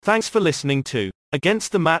Thanks for listening to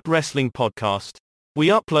Against the Mat Wrestling Podcast. We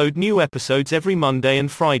upload new episodes every Monday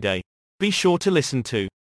and Friday. Be sure to listen to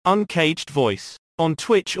Uncaged Voice on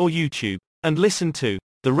Twitch or YouTube, and listen to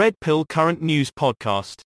the Red Pill Current News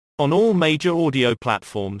Podcast on all major audio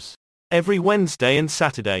platforms every Wednesday and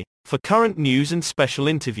Saturday for current news and special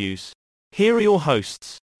interviews. Here are your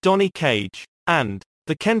hosts, Donnie Cage and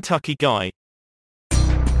the Kentucky Guy.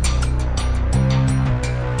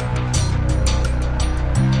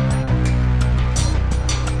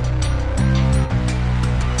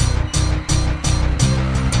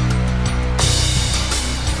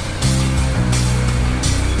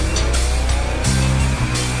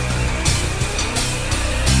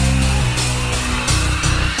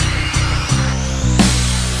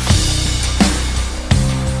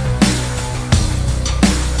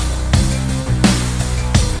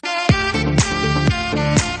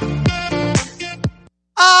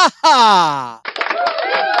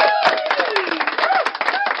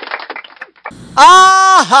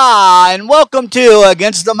 And welcome to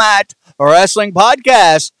Against the Mat Wrestling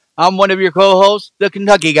Podcast. I'm one of your co-hosts, the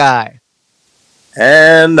Kentucky Guy.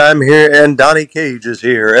 And I'm here, and Donnie Cage is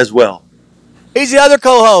here as well. He's the other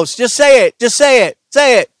co-host. Just say it. Say it.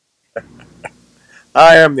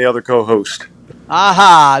 I am the other co-host.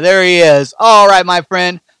 There he is. All right, my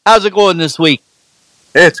friend. How's it going this week?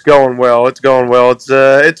 It's going well. It's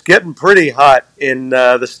it's getting pretty hot in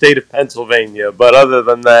the state of Pennsylvania, but other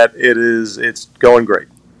than that, it's going great.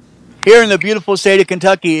 Here in the beautiful state of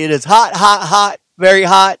Kentucky, it is hot, very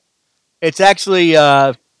hot. It's actually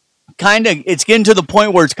it's getting to the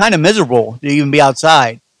point where it's kind of miserable to even be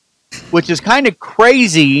outside, which is kind of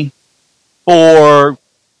crazy for,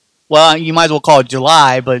 well, you might as well call it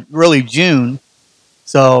July, but really June.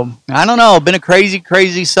 So, I don't know. Been a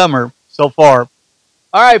crazy summer so far.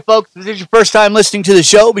 All right, folks, if this is your first time listening to the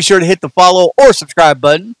show, be sure to hit the follow or subscribe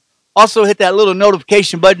button. Also, hit that little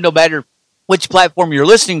notification button, no matter which platform you're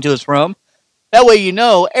listening to us from. That way you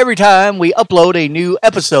know every time we upload a new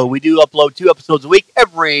episode. We do upload 2 episodes a week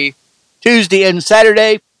every Tuesday and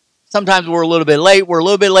Saturday. Sometimes we're a little bit late. We're a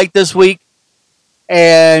little bit late this week.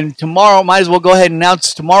 And tomorrow, might as well go ahead and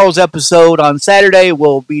announce tomorrow's episode on Saturday.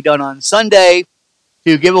 Will be done on Sunday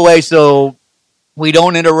to give away so we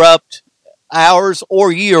don't interrupt hours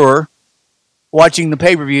or year watching the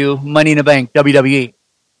pay-per-view Money in the Bank WWE.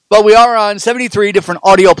 But we are on 73 different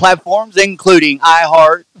audio platforms, including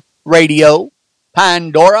iHeart Radio,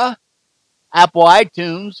 Pandora, Apple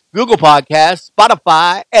iTunes, Google Podcasts,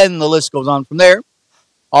 Spotify, and the list goes on from there.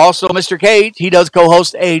 Also, Mr. Cage, he does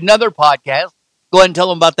co-host another podcast. Go ahead and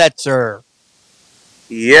tell him about that, sir.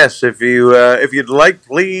 Yes, if you'd like,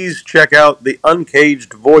 please check out the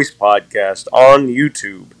Uncaged Voice podcast on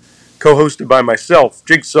YouTube, co-hosted by myself,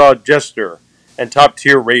 Jigsaw Jester, and Top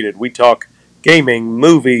Tier Rated. We talk gaming,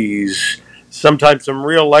 movies, sometimes some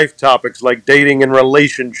real-life topics like dating and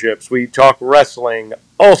relationships. We talk wrestling,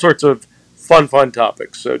 all sorts of fun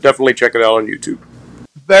topics. So definitely check it out on YouTube.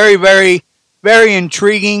 Very, very, very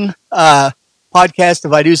intriguing podcast,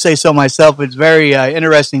 if I do say so myself. It's very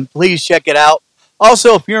interesting. Please check it out.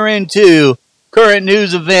 Also, if you're into current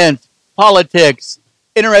news events, politics,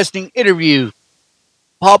 interesting interviews,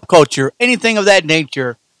 pop culture, anything of that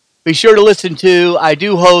nature, be sure to listen to, I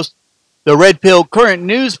do host the Red Pill Current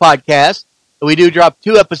News Podcast. We do drop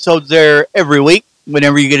 2 episodes there every week.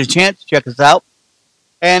 Whenever you get a chance, check us out.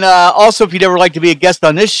 And also, if you'd ever like to be a guest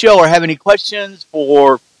on this show or have any questions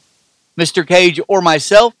for Mr. Cage or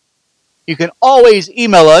myself, you can always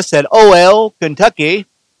email us at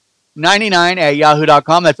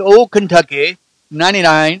olkentucky99@yahoo.com. That's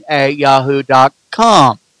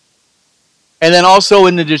olkentucky99@yahoo.com. And then also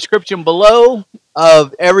in the description below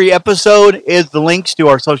of every episode is the links to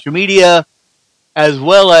our social media, as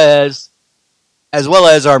well as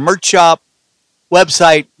our merch shop,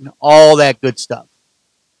 website, and all that good stuff.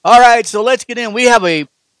 All right, so let's get in. We have a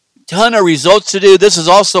ton of results to do. This is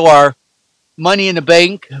also our Money in the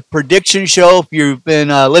Bank prediction show. If you've been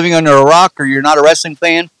living under a rock or you're not a wrestling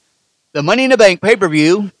fan, the Money in the Bank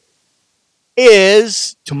pay-per-view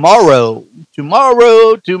is tomorrow.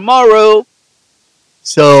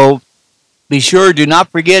 So be sure, do not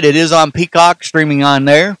forget, it is on Peacock, streaming on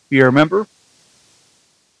there, if you remember.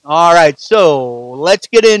 All right, so let's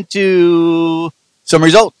get into some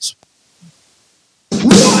results. 1, 2,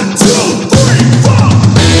 3, 4.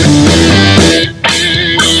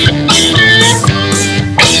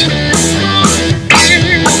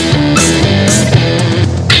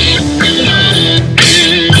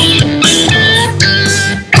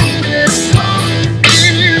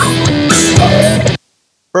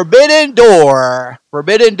 Forbidden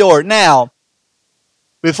Door. Now,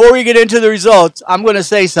 Before we get into the results, I'm going to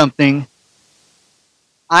say something.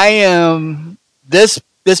 This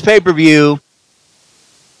pay-per-view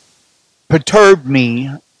perturbed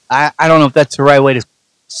me. I don't know if that's the right way to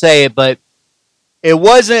say it, but it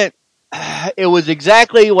wasn't. It was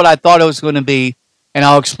exactly what I thought it was going to be, and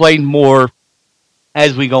I'll explain more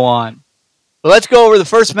as we go on. But let's go over the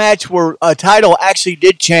first match where a title actually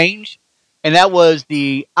did change, and that was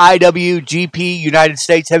the IWGP United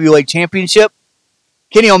States Heavyweight Championship.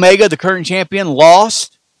 Kenny Omega, the current champion,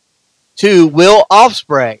 lost to Will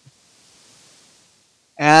Ospreay.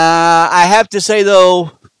 I have to say,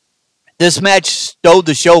 though, this match stole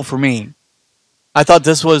the show for me. I thought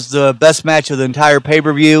this was the best match of the entire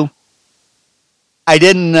pay-per-view. I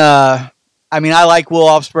like Will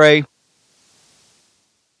Ospreay.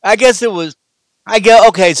 I guess it was I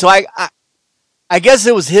guess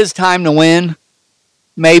it was his time to win,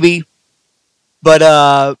 maybe. But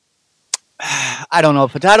I don't know.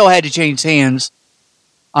 If a title had to change hands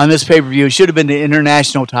on this pay-per-view, it should have been the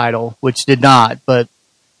international title, which did not. But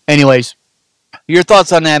anyways, your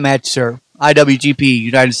thoughts on that match, sir? IWGP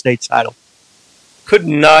United States title. Could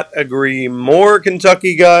not agree more,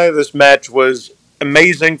 Kentucky guy. This match was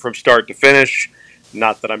amazing from start to finish.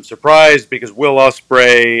 Not that I'm surprised, because Will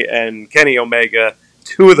Ospreay and Kenny Omega,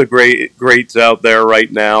 two of the greats out there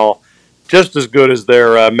right now, just as good as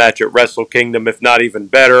their match at Wrestle Kingdom, if not even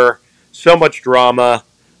better. So much drama.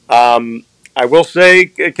 I will say,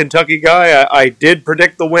 Kentucky guy, I did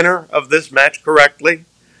predict the winner of this match correctly,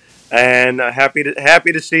 and happy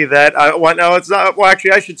to see that. It's not. Well,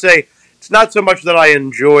 actually, I should say it's not so much that I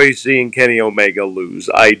enjoy seeing Kenny Omega lose.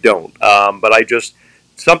 I don't. But I just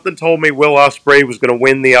something told me Will Ospreay was going to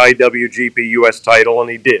win the IWGP US title, and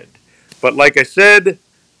he did. But like I said,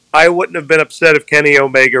 I wouldn't have been upset if Kenny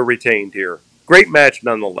Omega retained here. Great match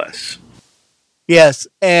nonetheless. Yes,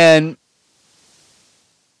 and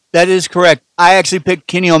that is correct. I actually picked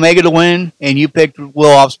Kenny Omega to win, and you picked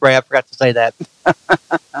Will Ospreay. I forgot to say that.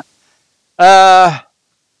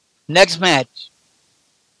 Next match.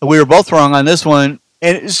 We were both wrong on this one.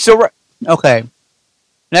 And so, okay.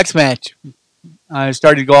 Next match. I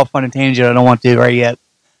started to go off on a tangent. I don't want to right yet.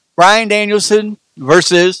 Bryan Danielson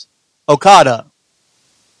versus Okada.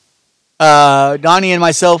 Donnie and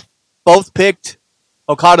myself both picked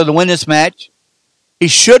Okada to win this match. He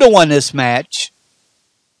should have won this match.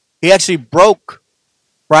 He actually broke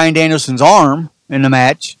Bryan Danielson's arm in the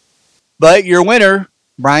match. But your winner,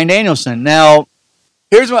 Bryan Danielson. Now,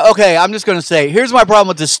 I'm just going to say, here's my problem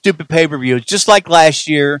with this stupid pay-per-view. It's just like last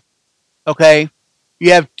year, okay?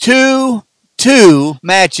 You have two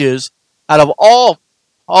matches out of all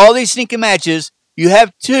these sneaking matches. You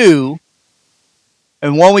have two,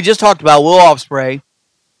 and one we just talked about, Will Ospreay.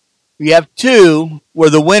 You have two where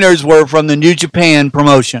the winners were from the New Japan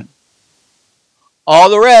promotion. All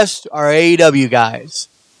the rest are AEW guys.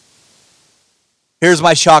 Here's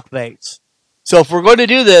my shock face. So if we're going to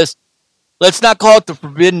do this, let's not call it the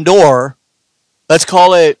Forbidden Door. Let's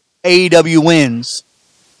call it AEW wins.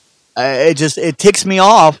 It ticks me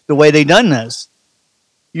off the way they done this.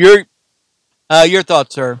 Your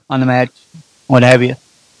thoughts, sir, on the match? What have you?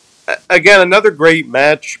 Again, another great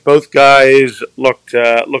match. Both guys looked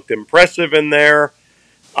impressive in there.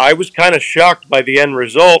 I was kind of shocked by the end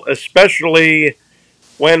result, especially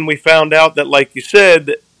when we found out that, like you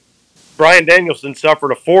said, Bryan Danielson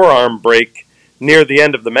suffered a forearm break near the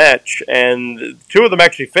end of the match, and two of them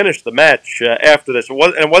actually finished the match after this.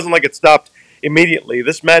 It wasn't like it stopped immediately.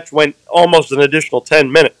 This match went almost an additional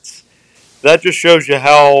 10 minutes. That just shows you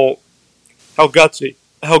how gutsy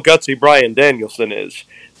Bryan Danielson is.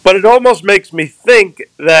 But it almost makes me think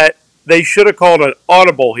that they should have called an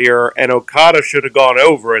audible here, and Okada should have gone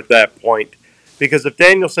over at that point. Because if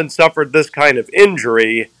Danielson suffered this kind of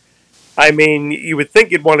injury, I mean, you would think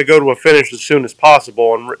you'd want to go to a finish as soon as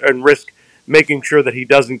possible and risk making sure that he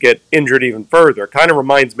doesn't get injured even further. It kind of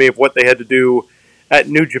reminds me of what they had to do at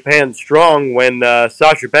New Japan Strong when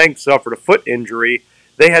Sasha Banks suffered a foot injury.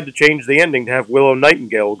 They had to change the ending to have Willow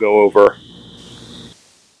Nightingale go over.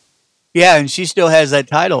 Yeah, and she still has that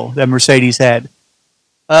title that Mercedes had.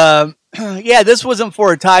 Yeah, this wasn't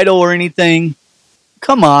for a title or anything.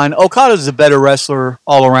 Come on, Okada's a better wrestler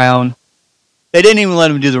all around. They didn't even let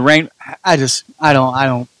him do the ring. I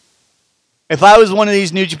don't. If I was one of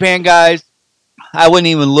these New Japan guys, I wouldn't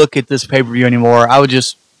even look at this pay-per-view anymore. I would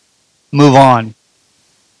just move on.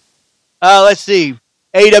 Let's see.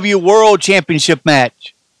 AW World Championship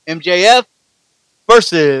match. MJF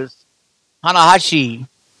versus Tanahashi.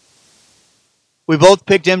 We both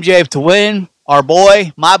picked MJF to win. My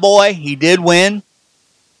boy, he did win.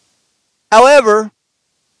 However,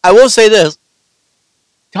 I will say this.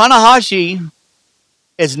 Tanahashi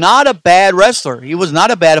is not a bad wrestler. He was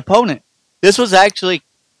not a bad opponent. This was actually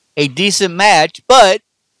a decent match, but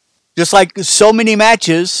just like so many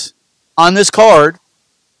matches on this card,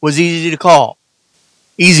 was easy to call.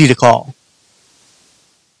 Easy to call.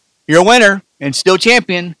 Your winner and still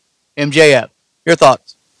champion, MJF. Your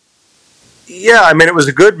thoughts? Yeah, I mean it was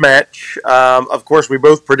a good match. Of course, we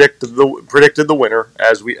both predicted the winner,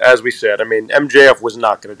 as we said. I mean MJF was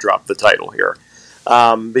not going to drop the title here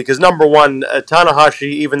because number one,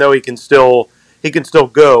 Tanahashi, even though he can still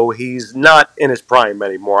go, he's not in his prime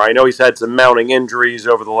anymore. I know he's had some mounting injuries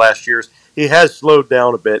over the last years. He has slowed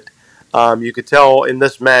down a bit. You could tell in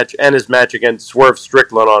this match and his match against Swerve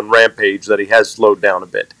Strickland on Rampage that he has slowed down a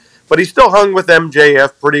bit. But he still hung with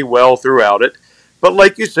MJF pretty well throughout it. But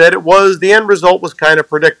like you said, the end result was kind of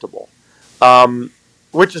predictable,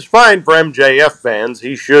 which is fine for MJF fans.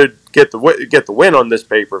 He should get the win on this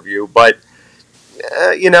pay-per-view, but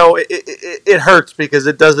it hurts because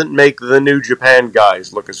it doesn't make the New Japan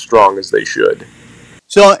guys look as strong as they should.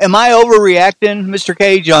 So, am I overreacting, Mr.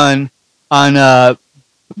 Cage, on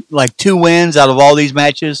like 2 wins out of all these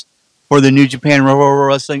matches for the New Japan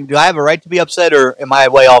Wrestling? Do I have a right to be upset, or am I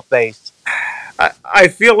way off base? I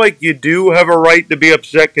feel like you do have a right to be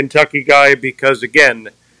upset, Kentucky guy, because, again,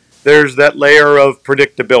 there's that layer of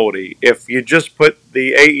predictability. If you just put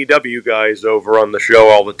the AEW guys over on the show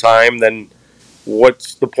all the time, then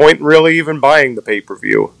what's the point really even buying the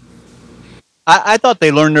pay-per-view? I thought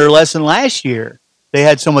they learned their lesson last year. They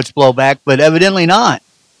had so much blowback, but evidently not.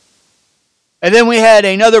 And then we had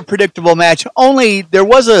another predictable match. Only there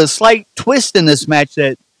was a slight twist in this match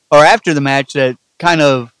after the match that kind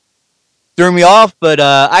of threw me off, but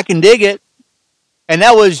I can dig it. And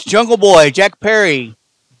that was Jungle Boy, Jack Perry,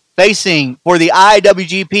 facing for the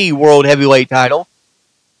IWGP World Heavyweight title,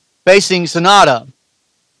 facing Sonata.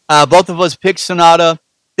 Both of us picked Sonata.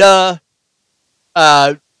 Jack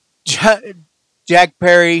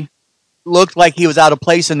Perry looked like he was out of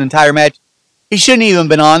place in the entire match. He shouldn't even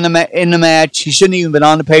been in the match. He shouldn't even been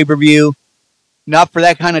on the pay-per-view. Not for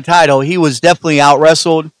that kind of title. He was definitely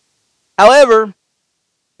out-wrestled. However,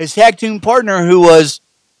 his tag team partner, who was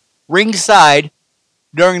ringside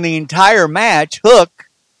during the entire match, Hook,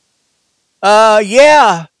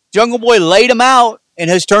 Jungle Boy laid him out and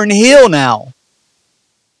has turned heel now.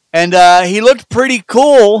 And he looked pretty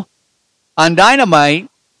cool on Dynamite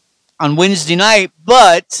on Wednesday night,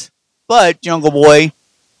 but Jungle Boy,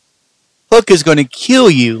 Hook is going to kill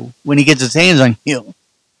you when he gets his hands on you.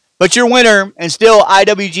 But your winner and still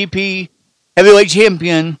IWGP Heavyweight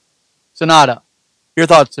Champion, Sonata. Your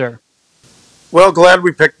thoughts, sir? Well, glad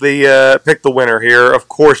we picked the winner here. Of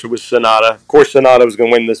course it was Sonata. Of course Sonata was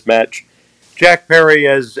going to win this match. Jack Perry,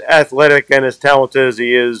 as athletic and as talented as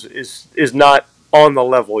he is not on the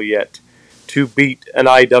level yet to beat an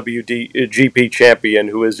IWGP champion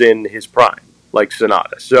who is in his prime, like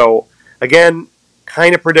Sonata. So, again,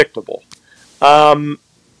 kind of predictable. I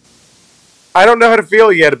don't know how to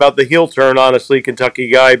feel yet about the heel turn, honestly, Kentucky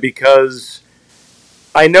guy, because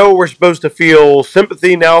I know we're supposed to feel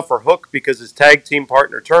sympathy now for Hook because his tag team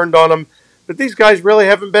partner turned on him, but these guys really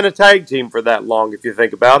haven't been a tag team for that long, if you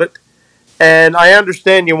think about it. And I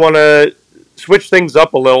understand you want to switch things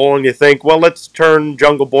up a little and you think, well, let's turn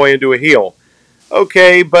Jungle Boy into a heel.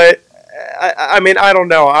 Okay, but I mean, I don't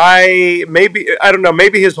know.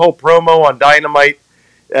 Maybe his whole promo on Dynamite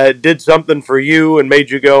did something for you and made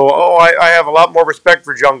you go, oh, I have a lot more respect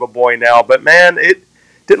for Jungle Boy now. But man, it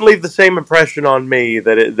didn't leave the same impression on me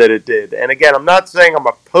that it did. And again, I'm not saying I'm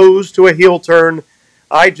opposed to a heel turn.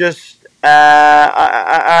 I just,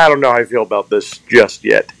 I don't know how I feel about this just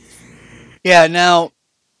yet. Yeah, now,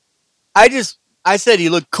 I said he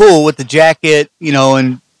looked cool with the jacket,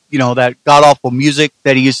 and, that god-awful music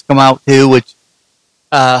that he used to come out to, which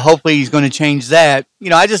hopefully he's going to change that.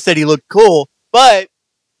 I just said he looked cool, but,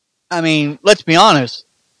 I mean, let's be honest.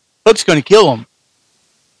 Hook's going to kill him.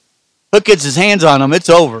 Hook gets his hands on him, it's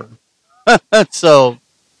over. So,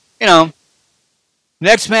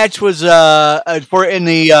 next match was in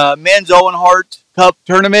the men's Owen Hart Cup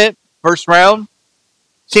tournament, first round.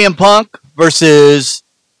 CM Punk versus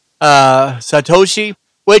Satoshi,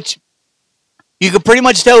 which you can pretty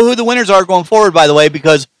much tell who the winners are going forward, by the way,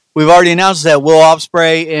 because we've already announced that Will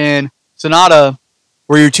Ospreay and Sonata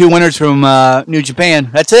were your 2 winners from New Japan.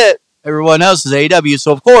 That's it. Everyone else is AEW.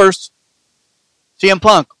 So, of course, CM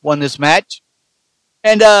Punk won this match.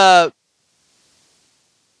 And I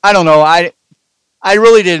don't know. I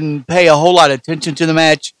really didn't pay a whole lot of attention to the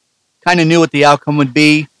match. Kind of knew what the outcome would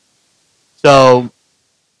be. So,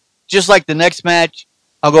 just like the next match,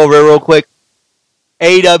 I'll go over it real quick.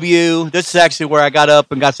 AEW, this is actually where I got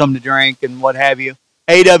up and got something to drink and what have you.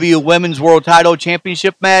 AW Women's World Title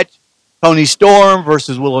Championship match. Toni Storm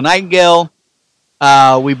versus Willow Nightingale.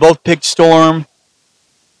 We both picked Storm,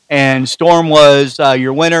 and Storm was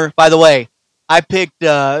your winner. By the way, I picked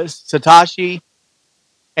Satoshi,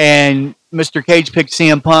 and Mr. Cage picked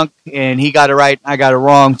CM Punk, and he got it right. I got it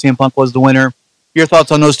wrong. CM Punk was the winner. Your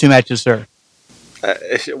thoughts on those two matches, sir?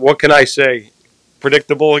 What can I say?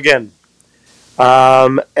 Predictable again.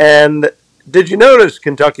 And did you notice,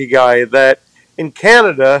 Kentucky guy, that in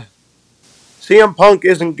Canada, CM Punk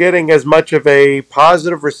isn't getting as much of a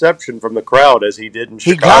positive reception from the crowd as he did in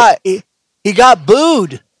Chicago? He got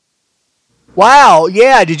booed. Wow,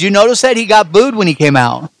 yeah. Did you notice that he got booed when he came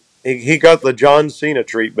out? He got the John Cena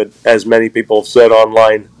treatment, as many people have said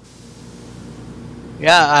online.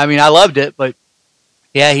 Yeah, I mean, I loved it, but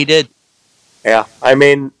yeah, he did. Yeah, I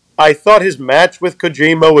mean, I thought his match with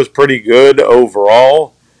Kojima was pretty good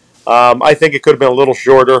overall. I think it could have been a little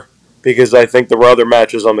shorter because I think there were other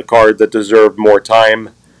matches on the card that deserved more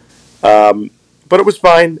time. But it was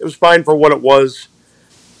fine. It was fine for what it was.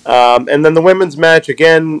 And then the women's match,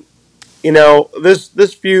 again, you know,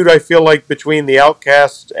 this feud, I feel like, between the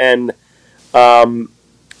Outcasts and it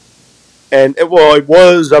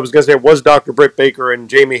was, I was going to say, it was Dr. Britt Baker and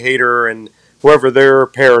Jamie Hayter and whoever they're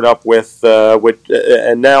paired up with,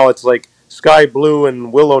 and now it's like Sky Blue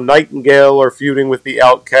and Willow Nightingale are feuding with the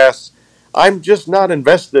Outcasts. I'm just not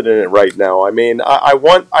invested in it right now. I mean, I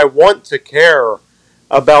want to care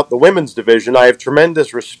about the women's division. I have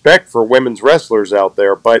tremendous respect for women's wrestlers out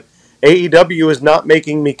there, but AEW is not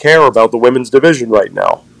making me care about the women's division right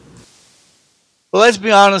now. Well, let's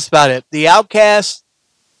be honest about it. The Outcasts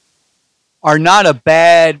are not a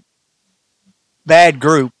bad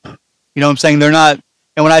group. You know what I'm saying? They're not,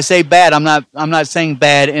 and when I say bad, I'm not saying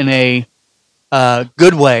bad in a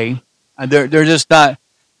good way. They're just not.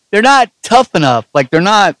 They're not tough enough. Like they're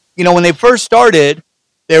not. You know, when they first started,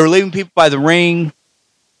 they were leaving people by the ring,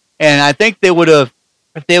 and I think they would have,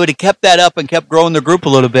 if they would have kept that up and kept growing their group a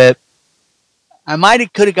little bit, I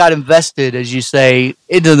could have got invested, as you say,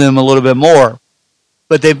 into them a little bit more.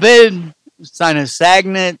 But they've been signing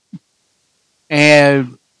Sagnet,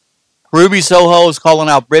 and Ruby Soho is calling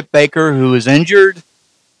out Britt Baker, who is injured.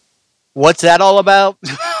 What's that all about?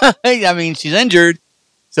 I mean, she's injured,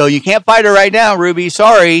 so you can't fight her right now, Ruby.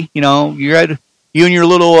 Sorry, you know, you and your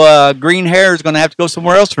little green hair is going to have to go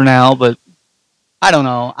somewhere else for now. But I don't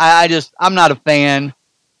know. I'm not a fan.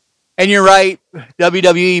 And you're right.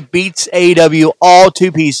 WWE beats AEW all two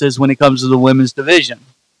pieces when it comes to the women's division,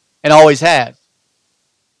 and always has.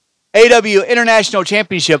 AEW International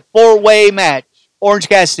Championship 4-way match. Orange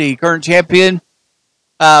Cassidy, current champion,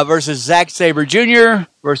 versus Zack Sabre Jr.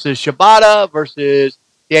 versus Shibata versus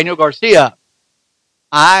Daniel Garcia.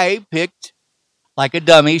 I picked, like a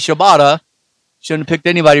dummy, Shibata. Shouldn't have picked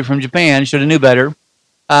anybody from Japan. Should have knew better.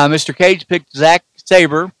 Mr. Cage picked Zack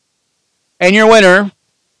Sabre. And your winner,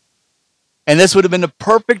 and this would have been the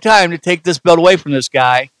perfect time to take this belt away from this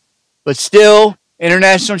guy, but still,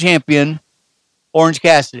 international champion, Orange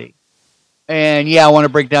Cassidy. And yeah, I want to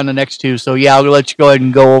break down the next two. So yeah, I'll let you go ahead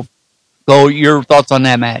and go your thoughts on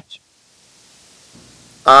that match.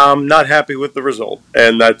 I'm not happy with the result,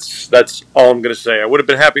 and that's all I'm going to say. I would have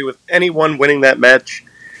been happy with anyone winning that match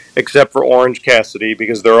except for Orange Cassidy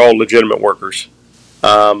because they're all legitimate workers.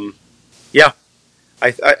 Yeah,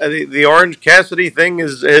 the Orange Cassidy thing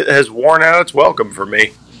has worn out its welcome for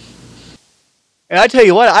me. And I tell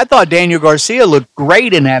you what, I thought Daniel Garcia looked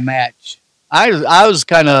great in that match. I was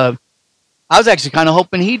actually kind of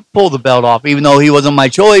hoping he'd pull the belt off, even though he wasn't my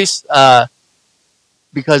choice,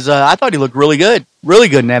 because I thought he looked really good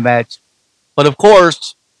in that match. But of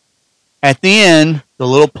course, at the end, the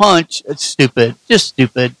little punch, it's stupid, just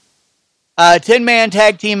stupid. 10-man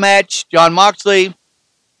tag team match, Jon Moxley,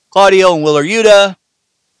 Claudio and Willer Yuta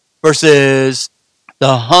versus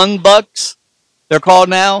the Hung Bucks, they're called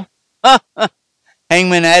now.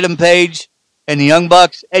 Hangman Adam Page and the Young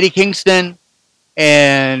Bucks, Eddie Kingston,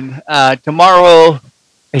 and Tomorrow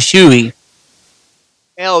Ishirai.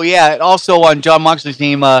 Oh, yeah. Also on Jon Moxley's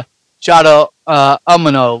team, Shota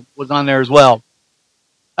Umino was on there as well.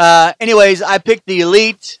 Anyways, I picked the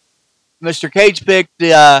Elite. Mr. Cage picked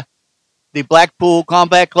the Blackpool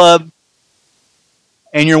Combat Club.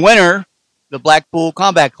 And your winner, the Blackpool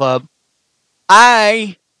Combat Club.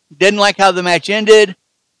 I didn't like how the match ended,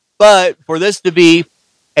 but for this to be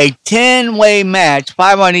a 10-way match,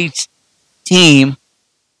 5 on each team,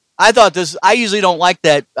 I thought this. I usually don't like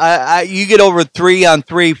that. You get over 3 on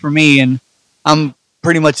 3 for me, and I'm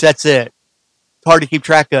pretty much that's it. It's hard to keep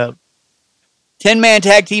track of. 10-man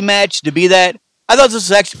tag team match to be that. I thought this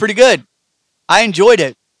was actually pretty good. I enjoyed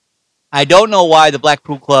it. I don't know why the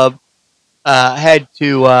Blackpool Club had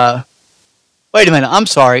to. Wait a minute. I'm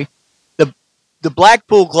sorry. The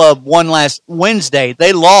Blackpool Club won last Wednesday.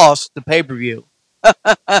 They lost the pay-per-view.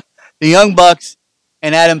 The Young Bucks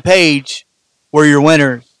and Adam Page were your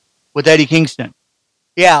winners with Eddie Kingston.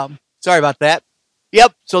 Yeah, sorry about that.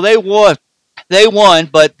 Yep, so they won. They won,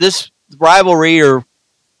 but this rivalry or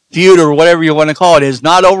feud or whatever you want to call it is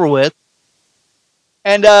not over with.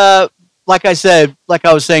 And like I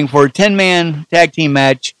was saying, for a 10-man tag team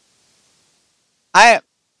match, it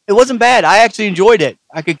wasn't bad. I actually enjoyed it.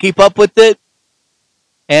 I could keep up with it.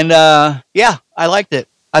 And, yeah, I liked it.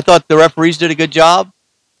 I thought the referees did a good job.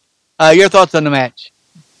 Your thoughts on the match?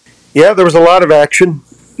 Yeah, there was a lot of action.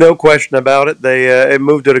 No question about it. It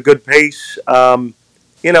moved at a good pace.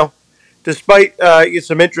 Despite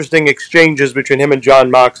some interesting exchanges between him and John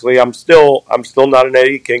Moxley, I'm still not an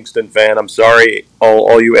Eddie Kingston fan. I'm sorry,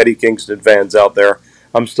 all you Eddie Kingston fans out there.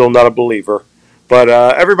 I'm still not a believer. But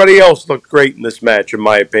everybody else looked great in this match, in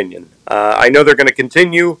my opinion. I know they're going to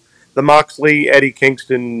continue the Moxley Eddie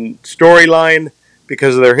Kingston storyline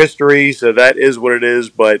because of their history, so that is what it is.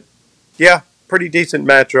 But yeah, pretty decent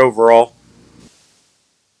match overall.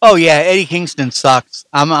 Oh yeah, Eddie Kingston sucks.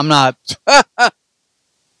 I'm not.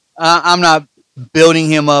 I'm not building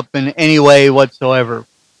him up in any way whatsoever.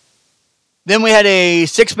 Then we had a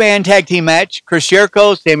 6-man tag team match: Chris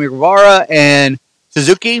Jericho, Sammy Guevara, and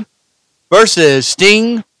Suzuki versus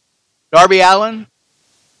Sting, Darby Allin,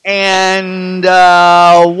 and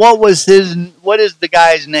what is the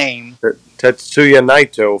guy's name? Tetsuya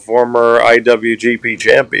Naito, former IWGP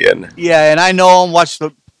champion. Yeah, and I know him. Watched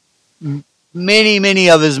many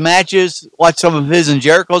of his matches. Watched some of his and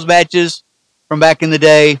Jericho's matches from back in the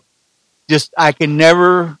day. Just I can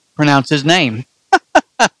never pronounce his name.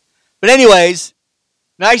 But anyways,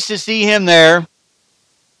 nice to see him there.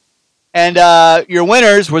 And your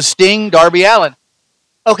winners was Sting, Darby Allin.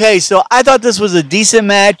 Okay, so I thought this was a decent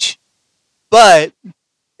match, but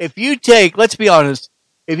let's be honest,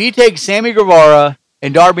 if you take Sammy Guevara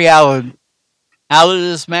and Darby Allin out of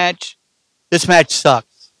this match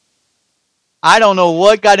sucks. I don't know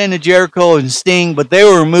what got into Jericho and Sting, but they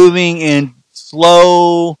were moving in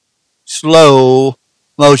slow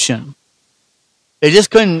motion. They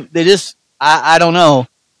just couldn't. I don't know.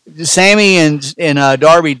 Sammy and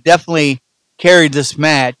Darby definitely carried this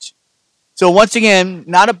match. So once again,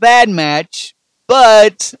 not a bad match,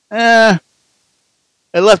 but it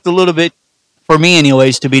left a little bit, for me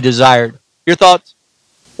anyways, to be desired. Your thoughts?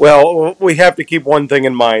 Well, we have to keep one thing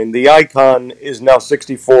in mind. The Icon is now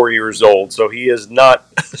 64 years old, so he is not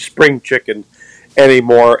a spring chicken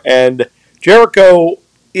anymore. And Jericho,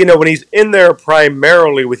 when he's in there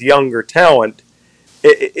primarily with younger talent,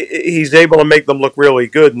 he's able to make them look really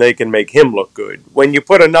good, and they can make him look good. When you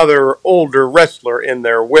put another older wrestler in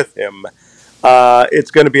there with him, it's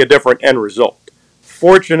going to be a different end result.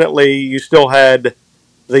 Fortunately, you still had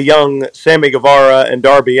the young Sammy Guevara and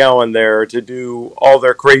Darby Allin there to do all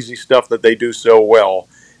their crazy stuff that they do so well,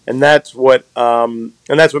 and that's what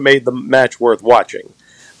made the match worth watching.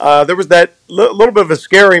 There was that little bit of a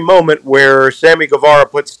scary moment where Sammy Guevara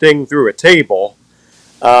put Sting through a table,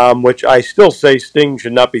 which I still say Sting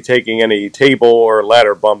should not be taking any table or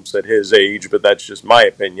ladder bumps at his age, but that's just my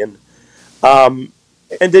opinion.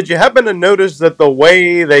 And did you happen to notice that the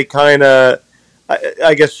way they kind of,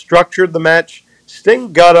 I guess, structured the match,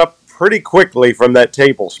 Sting got up pretty quickly from that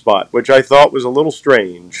table spot, which I thought was a little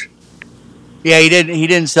strange. Yeah, he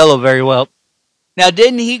didn't sell it very well. Now,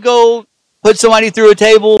 didn't he go put somebody through a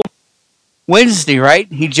table Wednesday,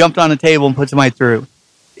 right? He jumped on a table and put somebody through.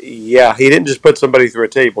 Yeah, he didn't just put somebody through a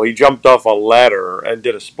table. He jumped off a ladder and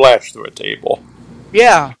did a splash through a table.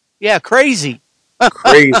 Yeah, crazy.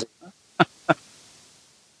 Crazy.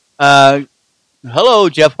 Hello,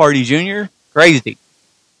 Jeff Hardy Jr. Crazy.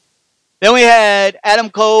 Then we had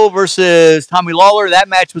Adam Cole versus Tommy Lawler. That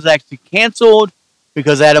match was actually canceled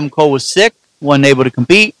because Adam Cole was sick, wasn't able to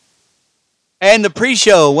compete. And the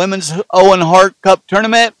pre-show, Women's Owen Hart Cup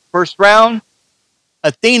Tournament, first round,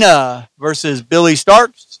 Athena versus Billy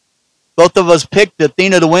Starks. Both of us picked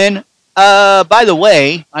Athena to win. By the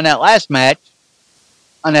way, on that last match,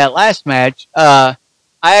 I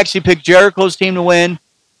actually picked Jericho's team to win,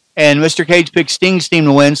 and Mr. Cage picked Sting's team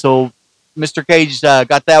to win, so Mr. Cage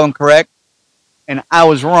got that one correct, and I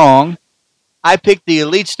was wrong. I picked the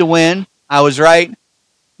Elites to win. I was right.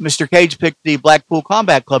 Mr. Cage picked the Blackpool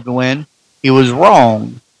Combat Club to win. He was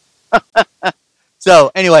wrong.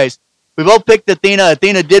 So, anyways, we both picked Athena.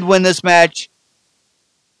 Athena did win this match.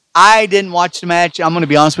 I didn't watch the match. I'm going to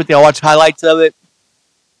be honest with you. I watched highlights of it.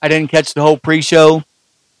 I didn't catch the whole pre-show.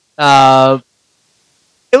 It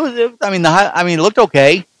looked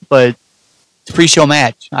okay, but it's a pre-show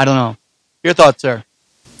match. I don't know. Your thoughts, sir?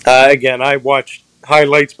 Again, I watched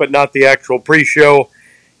highlights, but not the actual pre-show.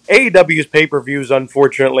 AEW's pay-per-views,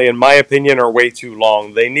 unfortunately, in my opinion, are way too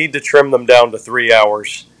long. They need to trim them down to 3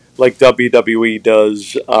 hours, like WWE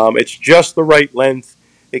does. It's just the right length.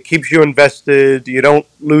 It keeps you invested. You don't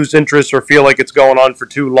lose interest or feel like it's going on for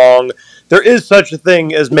too long. There is such a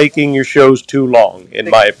thing as making your shows too long, in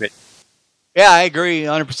my opinion. Yeah, I agree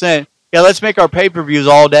 100%. Yeah, let's make our pay-per-views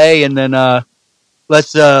all day, and then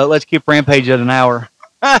let's keep Rampage at an hour.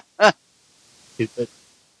 Stupid.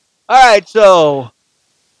 All right, so,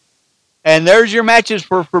 and there's your matches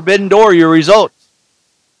for Forbidden Door, your results.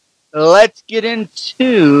 Let's get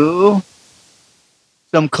into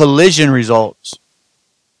some Collision results.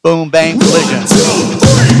 Boom, bang, Collision. 1, 2, 3,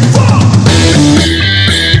 4.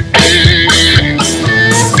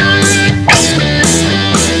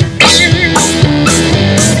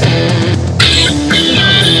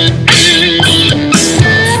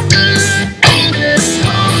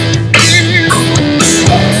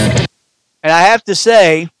 And I have to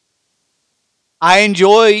say, I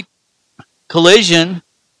enjoyed Collision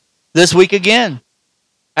this week again.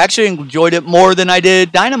 Actually enjoyed it more than I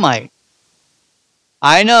did Dynamite.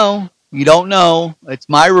 I know, you don't know. It's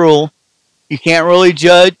my rule. You can't really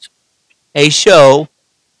judge a show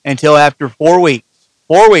until after 4 weeks.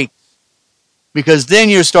 4 weeks. Because then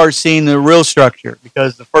you start seeing the real structure.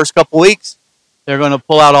 Because the first couple weeks, they're going to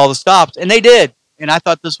pull out all the stops. And they did. And I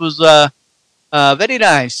thought this was very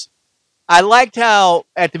nice. I liked how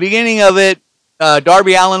at the beginning of it,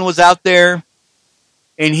 Darby Allin was out there.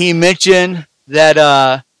 And he mentioned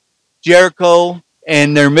that Jericho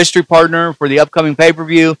and their mystery partner for the upcoming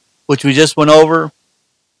pay-per-view, which we just went over,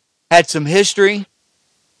 had some history.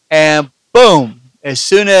 And boom, as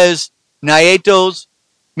soon as Naito's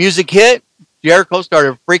music hit, Jericho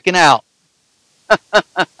started freaking out.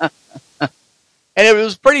 And it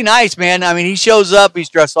was pretty nice, man. I mean, he shows up, he's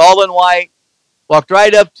dressed all in white, walked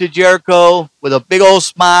right up to Jericho with a big old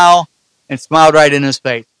smile and smiled right in his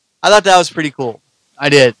face. I thought that was pretty cool. I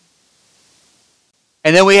did.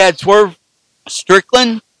 And then we had Swerve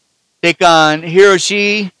Strickland take on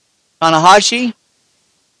Hiroshi Tanahashi.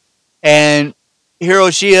 And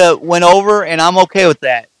Hiroshi went over, and I'm okay with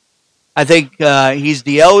that. I think he's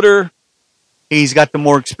the elder. He's got the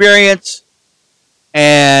more experience.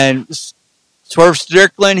 And Swerve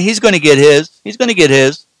Strickland, he's going to get his. He's going to get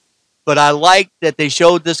his. But I like that they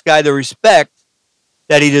showed this guy the respect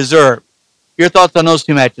that he deserved. Your thoughts on those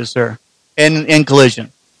two matches, sir, in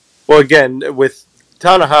Collision? Well, again, with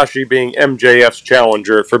Tanahashi being MJF's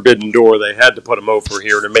challenger at Forbidden Door, they had to put him over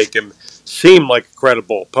here to make him seem like a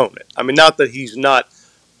credible opponent. I mean, not that he's not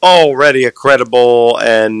already a credible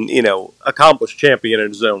and, accomplished champion in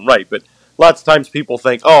his own right, but lots of times people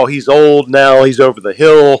think, oh, he's old now, he's over the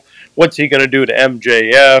hill, what's he going to do to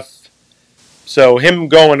MJF? So him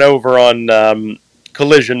going over on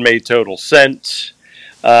Collision made total sense.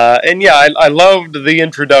 And yeah, I loved the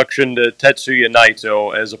introduction to Tetsuya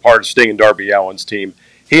Naito as a part of Sting and Darby Allin's team.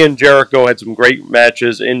 He and Jericho had some great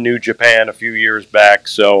matches in New Japan a few years back,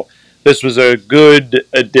 so this was a good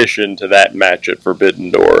addition to that match at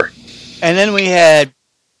Forbidden Door. And then we had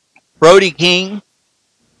Brody King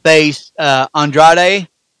face Andrade.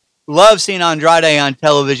 Love seeing Andrade on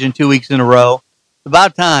television 2 weeks in a row. It's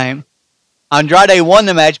about time. Andrade won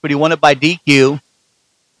the match, but he won it by DQ.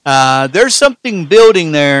 There's something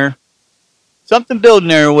building there. Something building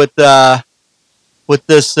there with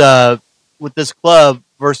this club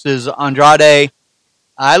versus Andrade.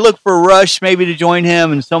 I look for Rush maybe to join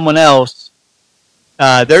him and someone else.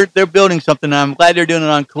 They're building something. And I'm glad they're doing it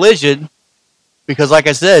on Collision because, like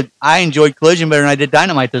I said, I enjoyed Collision better than I did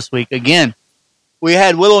Dynamite this week. Again, we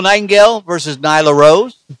had Willow Nightingale versus Nyla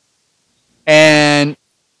Rose, and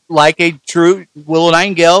like a true Willow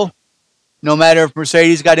Nightingale, no matter if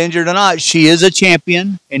Mercedes got injured or not, she is a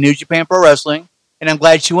champion in New Japan Pro Wrestling, and I'm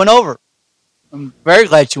glad she went over. I'm very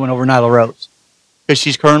glad she went over Nyla Rose because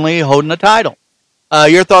she's currently holding the title.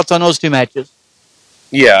 Your thoughts on those two matches?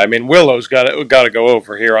 Yeah, I mean, Willow's got to go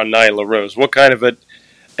over here on Nyla Rose. What kind of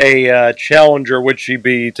a challenger would she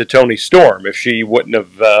be to Toni Storm if she wouldn't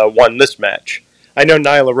have won this match? I know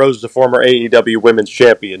Nyla Rose is the former AEW Women's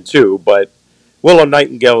Champion too, but Willow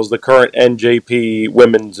Nightingale is the current NJP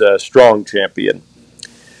Women's Strong Champion.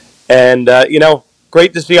 And,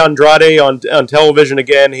 great to see Andrade on television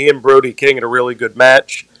again. He and Brody King had a really good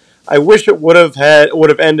match. I wish it would have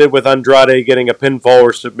ended with Andrade getting a pinfall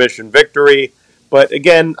or submission victory. But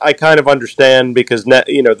again, I kind of understand because,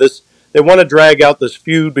 they want to drag out this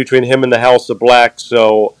feud between him and the House of Black.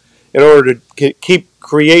 So in order to keep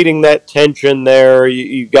creating that tension there,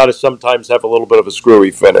 you got to sometimes have a little bit of a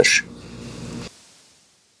screwy finish.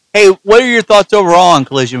 Hey, what are your thoughts overall on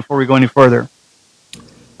Collision before we go any further?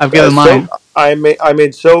 I've given mine. I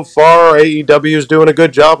mean, so far AEW is doing a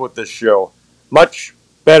good job with this show, much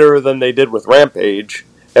better than they did with Rampage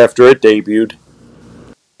after it debuted.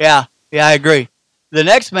 Yeah, I agree. The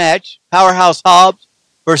next match, Powerhouse Hobbs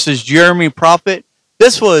versus Jeremy Prophet.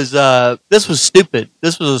 This was stupid.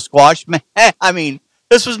 This was a squash match. I mean,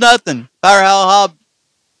 this was nothing. Powerhouse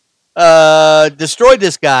Hobbs destroyed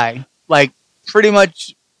this guy. Like, pretty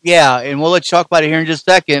much, yeah, and we'll let you talk about it here in just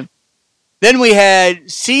a second. Then we had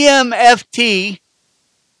CMFT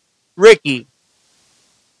Ricky.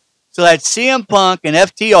 So that's CM Punk and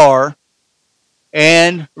FTR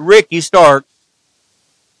and Ricky Starks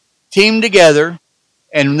teamed together,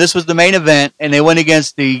 and this was the main event, and they went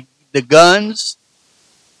against the Guns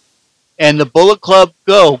and the Bullet Club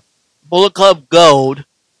Gold,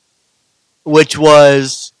 which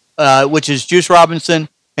is Juice Robinson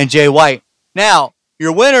and Jay White. Now,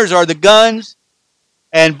 your winners are the Guns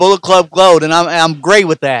and Bullet Club Gold, and I'm great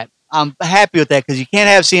with that. I'm happy with that because you can't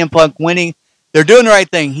have CM Punk winning. They're doing the right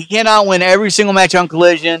thing. He cannot win every single match on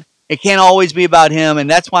Collision. It can't always be about him, and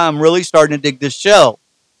that's why I'm really starting to dig this show.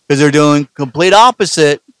 Because they're doing complete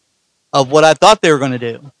opposite of what I thought they were going to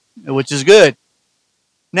do, which is good.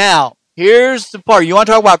 Now, here's the part. You want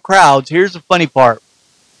to talk about crowds? Here's the funny part.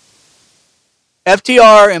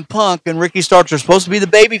 FTR and Punk and Ricky Starks are supposed to be the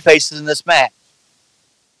baby faces in this match.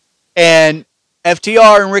 And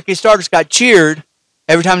FTR and Ricky Starks got cheered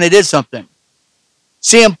every time they did something.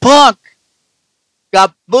 CM Punk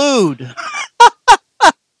got booed.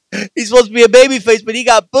 He's supposed to be a baby face, but he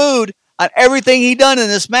got booed on everything he done in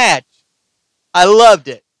this match. I loved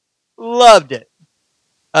it.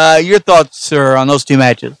 Your thoughts, sir, on those two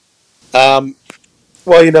matches? Well,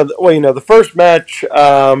 the first match,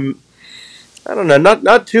 I don't know,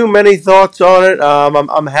 not too many thoughts on it.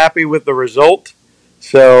 I'm happy with the result.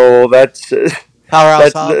 So that's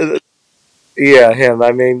Powerhouse Hobbs. Yeah, him.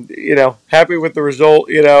 I mean, happy with the result.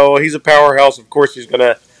 He's a powerhouse. Of course, he's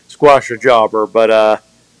gonna squash a jobber, but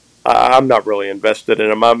I'm not really invested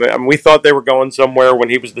in him. I mean, we thought they were going somewhere when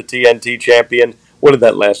he was the TNT champion. What did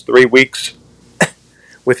that last? 3 weeks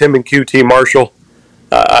with him and QT Marshall.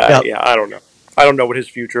 Yep. Yeah, I don't know. I don't know what his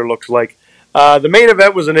future looks like. The main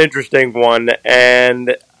event was an interesting one,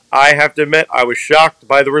 and I have to admit, I was shocked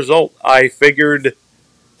by the result. I figured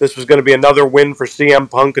this was going to be another win for CM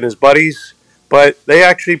Punk and his buddies, but they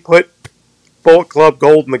actually put Bullet Club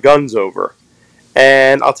Gold and the Guns over.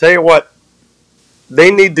 And I'll tell you what, they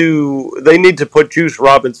need to put Juice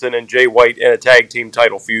Robinson and Jay White in a tag team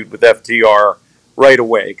title feud with FTR right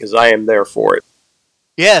away, because I am there for it.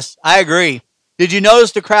 Yes, I agree. Did you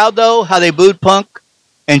notice the crowd, though, how they booed Punk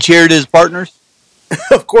and cheered his partners?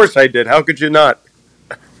 Of course I did. How could you not?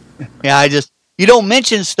 Yeah, you don't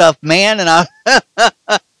mention stuff, man, and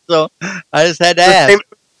so I just had to ask.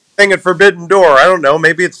 Thing at Forbidden Door. I don't know.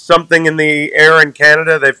 Maybe it's something in the air in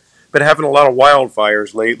Canada. They've been having a lot of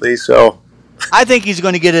wildfires lately, so I think he's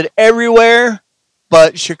going to get it everywhere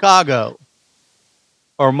but Chicago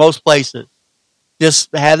or most places.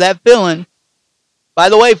 Just have that feeling. By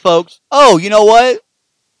the way, folks, you know what?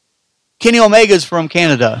 Kenny Omega's from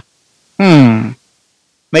Canada.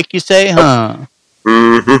 Make you say, huh?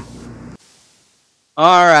 Mm-hmm.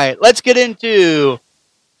 All right, let's get into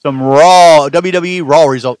some WWE Raw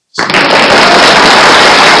results.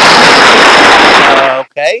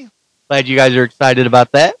 Okay, glad you guys are excited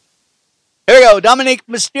about that. Here we go. Dominic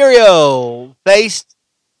Mysterio faced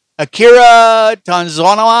Akira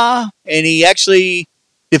Tozawa, and he actually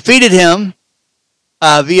defeated him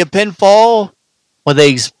via pinfall with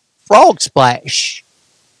a frog splash.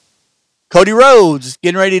 Cody Rhodes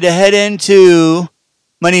getting ready to head into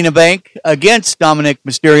Money in the Bank against Dominic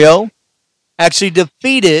Mysterio. Actually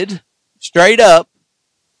defeated, straight up,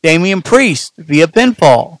 Damian Priest via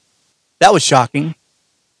pinfall. That was shocking.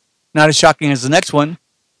 Not as shocking as the next one.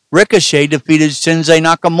 Ricochet defeated Shinsuke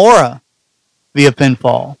Nakamura via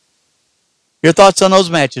pinfall. Your thoughts on those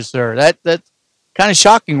matches, sir? That's kind of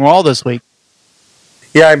shocking. We're all this week.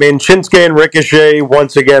 Yeah, I mean, Shinsuke and Ricochet,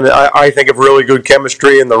 once again, I think of really good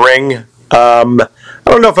chemistry in the ring. I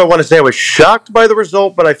don't know if I want to say I was shocked by the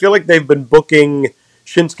result, but I feel like they've been booking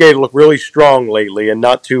Shinsuke to look really strong lately and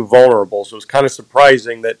not too vulnerable, so it's kind of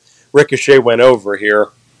surprising that Ricochet went over here.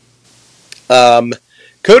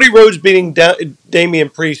 Cody Rhodes beating Damian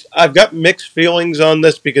Priest. I've got mixed feelings on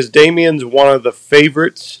this because Damian's one of the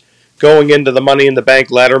favorites going into the Money in the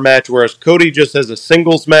Bank ladder match, whereas Cody just has a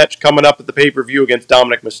singles match coming up at the pay-per-view against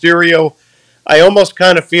Dominic Mysterio. I almost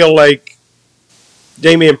kind of feel like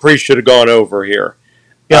Damian Priest should have gone over here.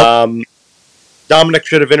 Yep. Dominic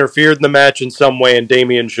should have interfered in the match in some way, and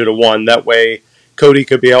Damian should have won. That way, Cody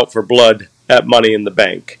could be out for blood at Money in the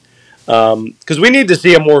Bank. Because we need to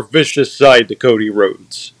see a more vicious side to Cody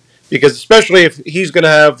Rhodes. Because especially if he's going to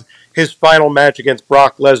have his final match against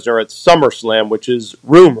Brock Lesnar at SummerSlam, which is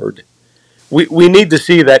rumored, we need to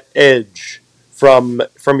see that edge from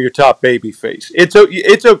your top babyface.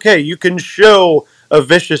 It's okay. You can show a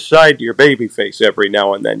vicious side to your babyface every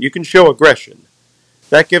now and then. You can show aggression.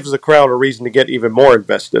 That gives the crowd a reason to get even more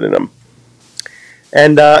invested in him.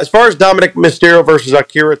 And as far as Dominic Mysterio versus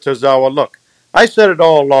Akira Tozawa, look, I said it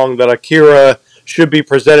all along that Akira should be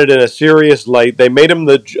presented in a serious light. They made him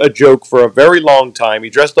a joke for a very long time. He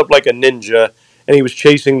dressed up like a ninja, and he was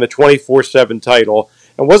chasing the 24/7 title.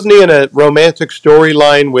 And wasn't he in a romantic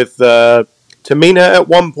storyline with Tamina at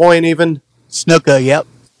one point even? Snuka, yep.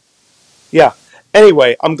 Yeah.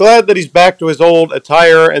 Anyway, I'm glad that he's back to his old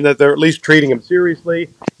attire and that they're at least treating him seriously.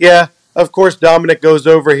 Yeah, of course Dominic goes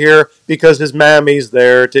over here because his mammy's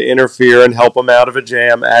there to interfere and help him out of a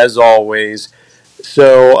jam, as always.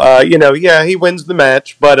 So, yeah, he wins the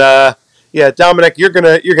match. But, yeah, Dominic, you're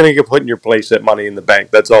gonna get put in your place at Money in the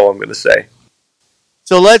Bank. That's all I'm going to say.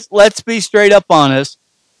 So let's be straight up honest.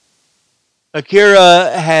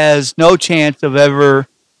 Akira has no chance of ever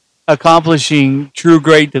accomplishing true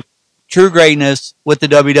greatness with the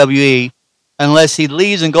WWE unless he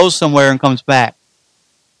leaves and goes somewhere and comes back.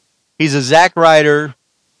 He's a Zack Ryder,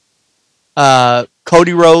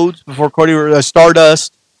 Cody Rhodes before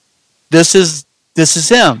Stardust. This is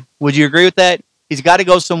him. Would you agree with that? He's got to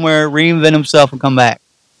go somewhere, reinvent himself, and come back.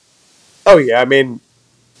 Oh yeah, I mean,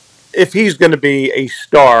 if he's going to be a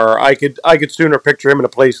star, I could sooner picture him in a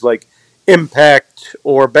place like Impact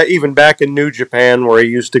or even back in New Japan where he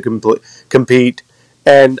used to compete.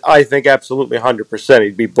 And I think absolutely 100%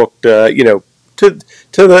 he'd be booked, to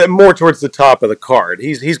the more towards the top of the card.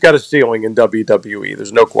 He's got a ceiling in WWE.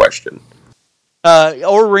 There's no question.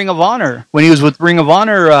 Or Ring of Honor. When he was with Ring of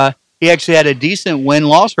Honor, he actually had a decent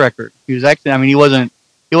win-loss record. He was actually, I mean, he wasn't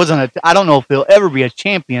I don't know if he'll ever be a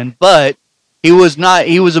champion, but he was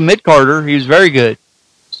a mid-carder. He was very good.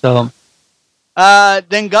 So,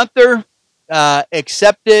 then Gunther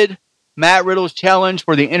accepted Matt Riddle's challenge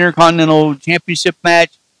for the Intercontinental Championship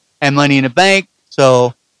match and Money in the Bank.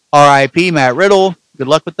 So, R.I.P. Matt Riddle. Good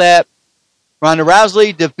luck with that. Ronda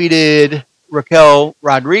Rousey defeated Raquel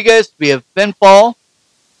Rodriguez via pinfall.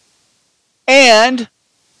 And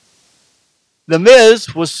The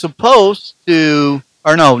Miz was supposed to,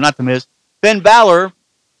 or no, not The Miz. Finn Balor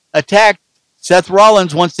attacked Seth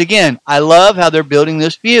Rollins once again. I love how they're building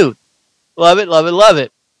this feud. Love it, love it, love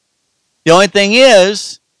it. The only thing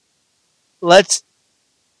is,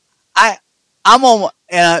 I'm on,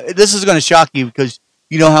 and this is going to shock you because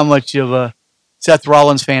you know how much of a Seth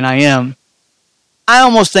Rollins fan I am. I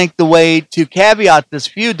almost think the way to caveat this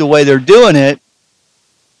feud, the way they're doing it,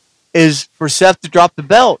 is for Seth to drop the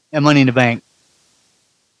belt at Money in the Bank.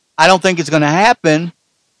 I don't think it's going to happen,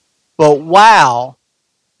 but wow,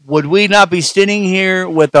 would we not be sitting here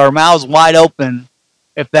with our mouths wide open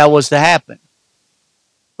if that was to happen?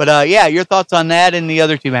 But yeah, your thoughts on that and the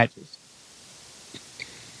other two matches?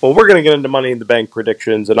 Well, we're going to get into Money in the Bank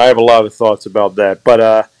predictions, and I have a lot of thoughts about that.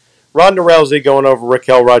 But Ronda Rousey going over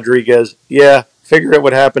Raquel Rodriguez, yeah, figured it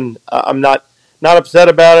would happen. I'm not upset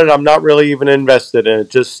about it. I'm not really even invested in it.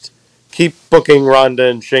 Just keep booking Ronda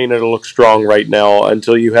and Shayna to look strong right now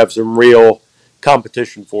until you have some real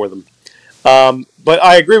competition for them. But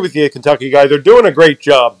I agree with you, Kentucky guy. They're doing a great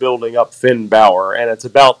job building up Finn Balor, and it's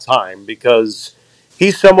about time because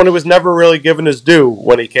he's someone who was never really given his due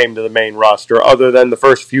when he came to the main roster, other than the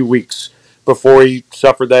first few weeks before he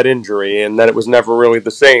suffered that injury, and then it was never really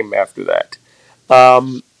the same after that.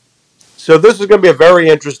 So this is going to be a very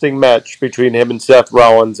interesting match between him and Seth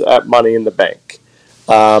Rollins at Money in the Bank.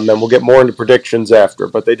 And we'll get more into predictions after.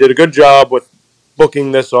 But they did a good job with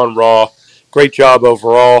booking this on Raw. Great job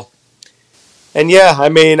overall. And yeah, I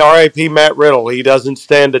mean, R.I.P. Matt Riddle. He doesn't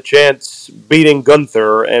stand a chance beating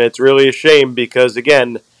Gunther, and it's really a shame because,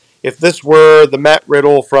 again, if this were the Matt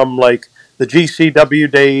Riddle from, like, the GCW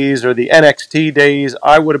days or the NXT days,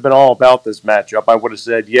 I would have been all about this matchup. I would have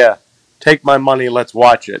said, yeah, take my money, let's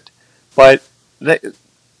watch it. But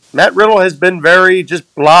Matt Riddle has been very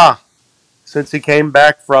just blah since he came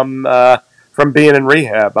back from being in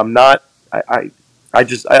rehab. I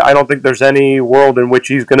don't think there's any world in which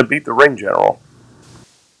he's going to beat the Ring General.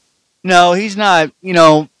 No, he's not. You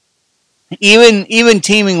know, even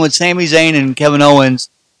teaming with Sami Zayn and Kevin Owens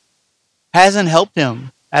hasn't helped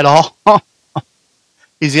him at all.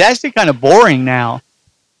 He's actually kind of boring now,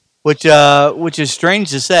 which is strange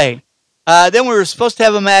to say. Then we were supposed to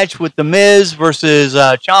have a match with The Miz versus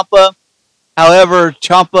Ciampa. However,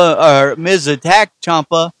 Miz attacked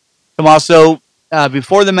Ciampa. Tommaso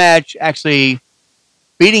before the match, actually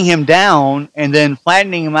beating him down and then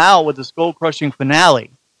flattening him out with a skull-crushing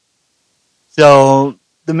finale. So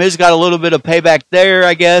the Miz got a little bit of payback there,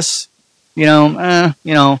 I guess.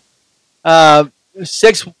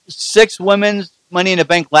 Six women's Money in the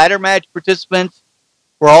Bank ladder match participants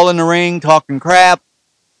were all in the ring talking crap.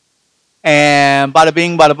 And bada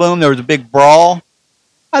bing, bada boom, there was a big brawl.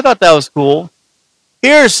 I thought that was cool.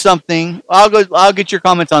 Here's something. I'll get your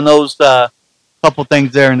comments on those couple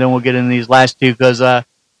things there, and then we'll get into these last two, because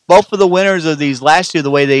both of the winners of these last two,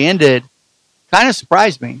 the way they ended, kind of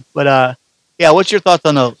surprised me. But yeah, what's your thoughts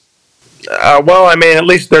on those? Well, I mean, at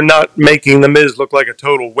least they're not making The Miz look like a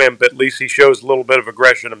total wimp. At least he shows a little bit of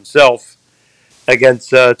aggression himself against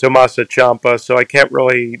Tommaso Ciampa, so I can't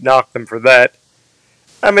really knock them for that.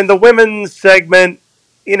 I mean, the women's segment,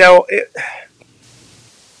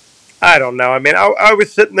 I don't know. I mean, I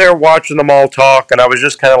was sitting there watching them all talk, and I was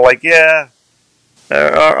just kind of like, yeah,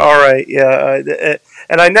 all right, yeah.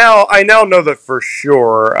 And I now know that for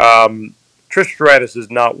sure. Trish Stratus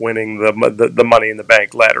is not winning the Money in the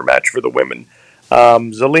Bank ladder match for the women.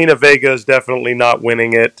 Zelina Vega is definitely not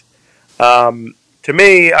winning it. To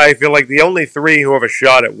me, I feel like the only three who have a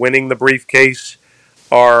shot at winning the briefcase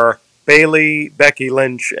are Bayley, Becky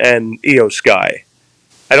Lynch, and Io Sky.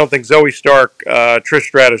 I don't think Zoe Stark, Trish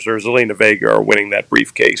Stratus, or Zelina Vega are winning that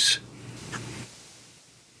briefcase.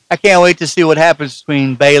 I can't wait to see what happens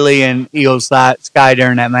between Bayley and Io Sky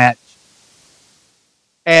during that match.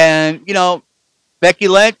 And, Becky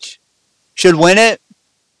Lynch should win it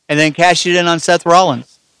and then cash it in on Seth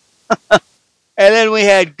Rollins. And then we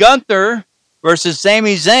had Gunther versus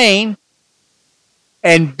Sami Zayn,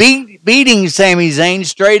 and beating Sami Zayn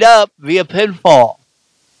straight up via pinfall.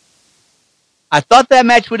 I thought that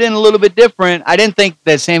match would end a little bit different. I didn't think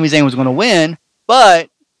that Sami Zayn was going to win, but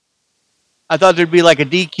I thought there'd be like a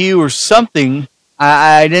DQ or something.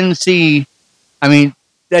 I didn't see. I mean,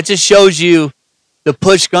 that just shows you the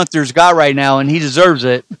push Gunther's got right now, and he deserves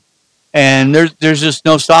it. And there's just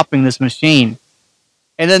no stopping this machine.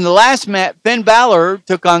 And then the last match, Finn Balor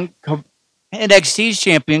took on NXT's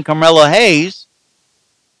champion, Carmelo Hayes.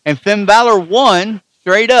 And Finn Balor won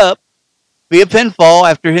straight up via pinfall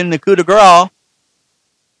after hitting the coup de grace.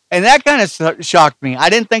 And that kind of shocked me. I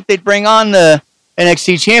didn't think they'd bring on the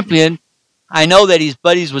NXT champion. I know that he's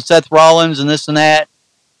buddies with Seth Rollins and this and that.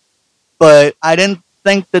 But I didn't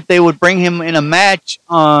think that they would bring him in a match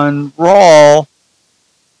on Raw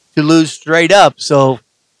to lose straight up. So,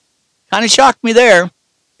 kind of shocked me there.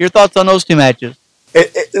 Your thoughts on those two matches?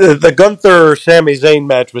 The Gunther Sami Zayn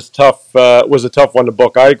match was tough. Was a tough one to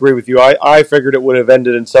book. I agree with you. I figured it would have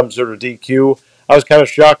ended in some sort of DQ. I was kind of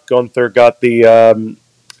shocked Gunther got the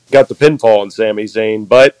pinfall on Sami Zayn,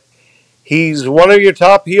 but he's one of your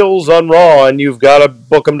top heels on Raw, and you've got to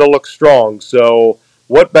book him to look strong. So,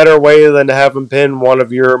 what better way than to have him pin one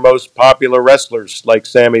of your most popular wrestlers like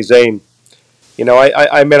Sami Zayn?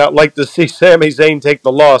 I mean, I'd like to see Sami Zayn take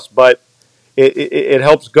the loss, but it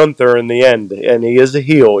helps Gunther in the end, and he is a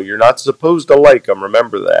heel. You're not supposed to like him.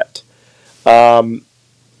 Remember that. And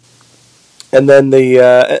then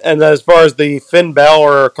as far as the Finn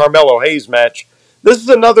Balor Carmelo Hayes match, this is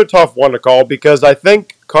another tough one to call because I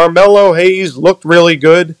think Carmelo Hayes looked really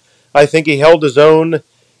good. I think he held his own.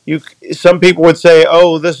 Some people would say,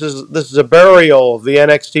 "Oh, this is a burial of the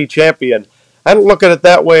NXT champion." I don't look at it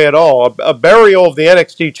that way at all. A burial of the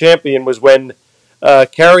NXT champion was when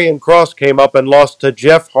Karrion Kross came up and lost to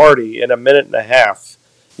Jeff Hardy in a minute and a half.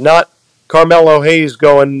 Not Carmelo Hayes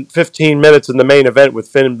going 15 minutes in the main event with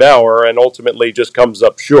Finn Balor and ultimately just comes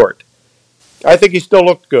up short. I think he still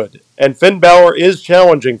looked good. And Finn Balor is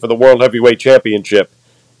challenging for the World Heavyweight Championship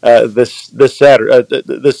this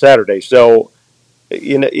Saturday. So,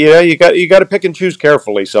 you got to pick and choose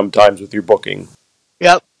carefully sometimes with your booking.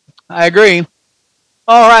 Yep, I agree.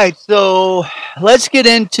 All right, so let's get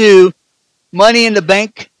into Money in the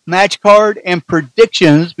Bank match card and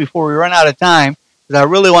predictions before we run out of time, because I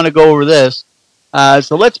really want to go over this.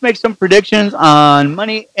 So let's make some predictions on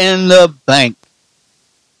Money in the Bank.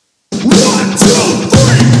 1, 2,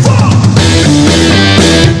 3, 4.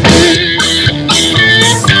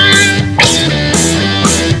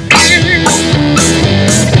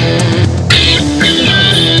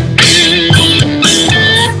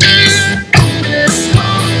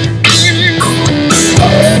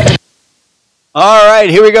 All right,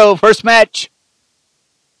 here we go. First match.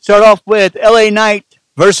 Start off with LA Knight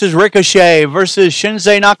versus Ricochet versus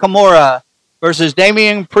Shinsuke Nakamura versus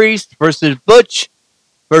Damian Priest versus Butch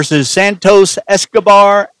versus Santos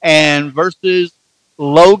Escobar and versus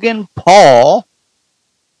Logan Paul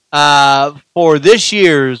for this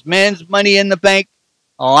year's Men's Money in the Bank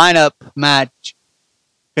lineup match.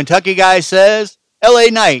 Kentucky guy says LA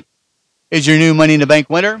Knight is your new Money in the Bank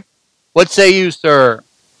winner. What say you, sir?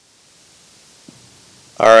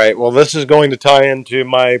 All right. Well, this is going to tie into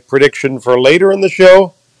my prediction for later in the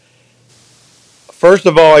show. First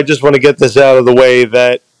of all, I just want to get this out of the way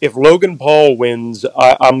that if Logan Paul wins,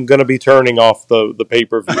 I'm going to be turning off the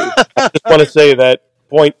pay-per-view. I just want to say that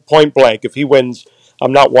point blank. If he wins,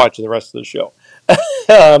 I'm not watching the rest of the show.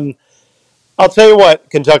 I'll tell you what,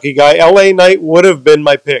 Kentucky guy, LA Knight would have been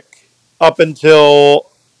my pick up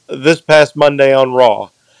until this past Monday on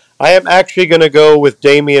Raw. I am actually going to go with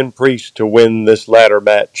Damian Priest to win this ladder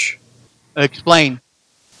match. Explain.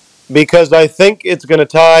 Because I think it's going to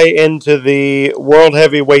tie into the World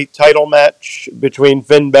Heavyweight title match between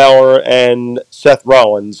Finn Balor and Seth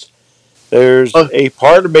Rollins. There's a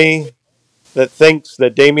part of me that thinks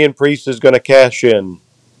that Damian Priest is going to cash in.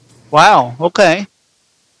 Wow. Okay.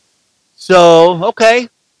 So, okay.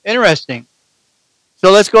 Interesting.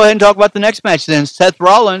 So let's go ahead and talk about the next match then. Seth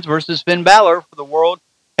Rollins versus Finn Balor for the World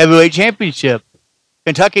Heavyweight Championship.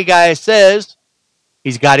 Kentucky guy says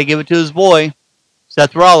he's got to give it to his boy,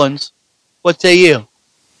 Seth Rollins. What say you?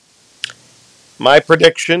 My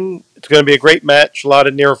prediction, it's going to be a great match, a lot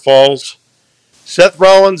of near falls. Seth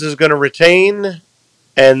Rollins is going to retain,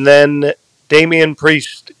 and then Damian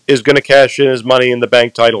Priest is going to cash in his Money in the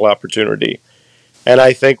Bank title opportunity. And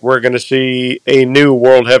I think we're going to see a new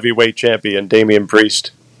World Heavyweight Champion, Damian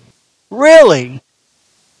Priest. Really?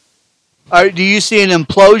 Do you see an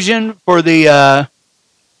implosion for the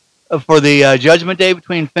Judgment Day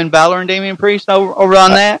between Finn Balor and Damian Priest over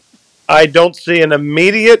on that? I don't see an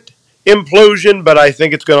immediate implosion, but I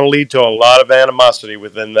think it's going to lead to a lot of animosity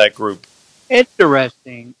within that group.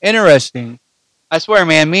 Interesting. I swear,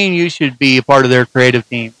 man, me and you should be a part of their creative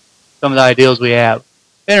team. Some of the ideals we have.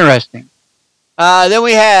 Interesting. Then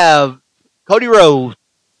we have Cody Rhodes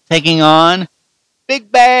taking on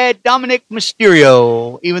Big Bad Dominic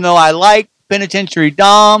Mysterio. Even though I like Penitentiary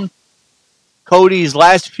Dom, Cody's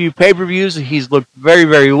last few pay-per-views, he's looked very,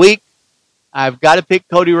 very weak. I've got to pick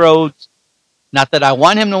Cody Rhodes. Not that I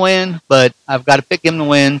want him to win, but I've got to pick him to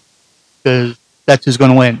win because that's who's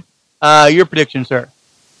going to win. Your prediction, sir?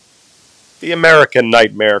 The American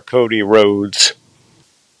Nightmare, Cody Rhodes.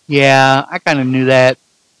 Yeah, I kind of knew that.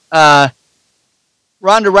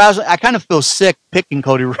 Ronda Rousey, I kind of feel sick picking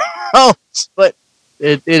Cody Rhodes, but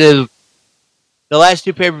it is the last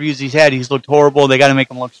two pay-per-views he's had, he's looked horrible. They got to make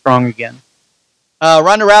him look strong again.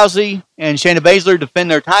 Ronda Rousey and Shayna Baszler defend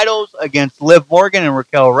their titles against Liv Morgan and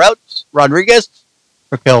Raquel Rodriguez.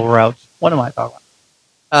 What am I talking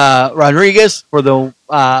about? Rodriguez for the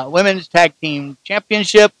Women's Tag Team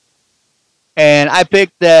Championship. And I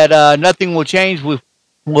picked that nothing will change.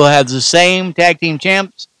 We'll have the same tag team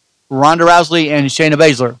champs, Ronda Rousey and Shayna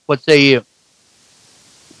Baszler. What say you?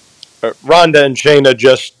 Ronda and Shayna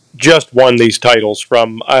just won these titles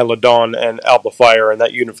from Isla Dawn and Alba Fire in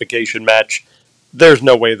that unification match. There's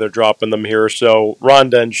no way they're dropping them here, so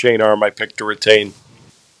Ronda and Shayna are my pick to retain.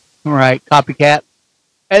 All right, copycat.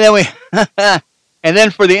 And then and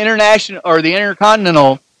then for the international or the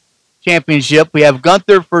Intercontinental Championship, we have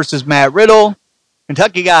Gunther versus Matt Riddle.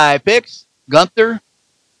 Kentucky guy picks Gunther.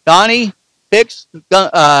 Donnie picks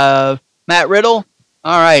Matt Riddle.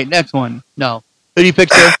 All right, next one. No. Who do you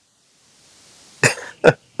pick, sir?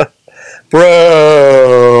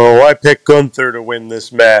 Bro, I picked Gunther to win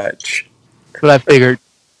this match. That's what I figured.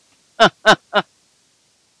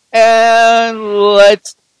 And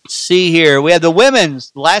let's see here. We have the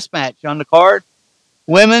women's last match on the card.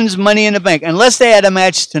 Women's Money in the Bank. Unless they had a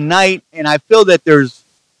match tonight, and I feel that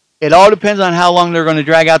it all depends on how long they're going to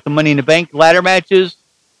drag out the Money in the Bank ladder matches.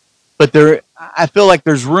 But I feel like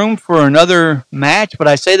there's room for another match, but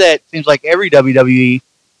I say that it seems like every WWE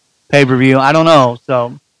pay-per-view. I don't know.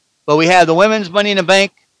 But we have the women's Money in the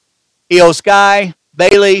Bank, Io Sky,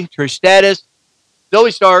 Bayley, Trish Stratus,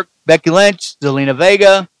 Zoe Stark, Becky Lynch, Zelina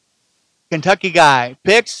Vega. Kentucky guy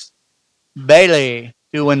picks Bayley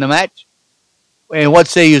to win the match. And what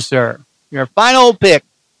say you, sir? Your final pick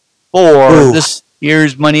for this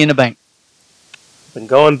year's Money in the Bank. Been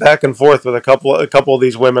going back and forth with a couple of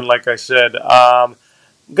these women, like I said. I'm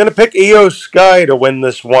going to pick Io Sky to win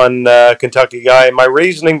this one, Kentucky guy. My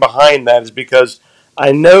reasoning behind that is because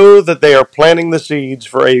I know that they are planting the seeds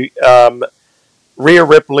for a Rhea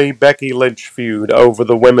Ripley-Becky Lynch feud over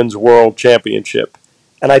the Women's World Championship.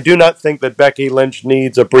 And I do not think that Becky Lynch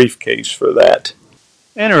needs a briefcase for that.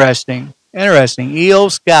 Interesting. Io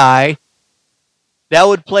Sky. That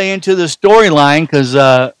would play into the storyline because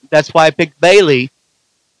that's why I picked Bayley.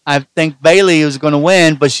 I think Bayley is going to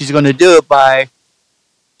win, but she's going to do it by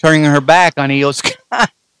turning her back on Io Sky.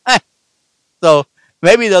 So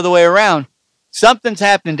maybe the other way around. something's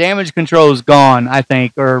happening. Damage Control is gone, I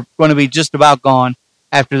think, or going to be just about gone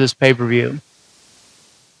after this pay-per-view.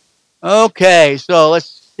 Okay, so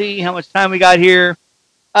let's see how much time we got here.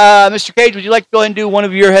 Mr. Cage, would you like to go ahead and do one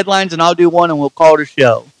of your headlines, and I'll do one, and we'll call it a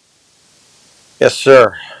show? Yes,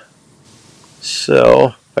 sir. So,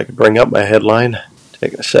 if I could bring up my headline,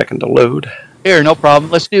 taking a second to load. Here, no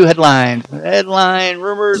problem. Let's do headlines. Headline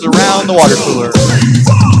rumors around the water cooler.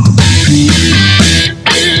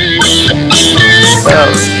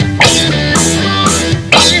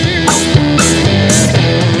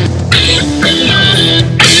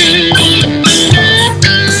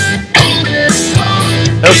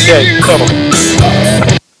 Okay, so.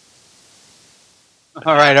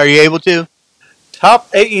 All right, are you able to?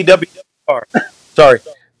 Top AEW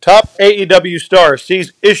star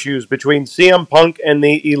sees issues between CM Punk and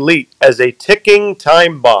the Elite as a ticking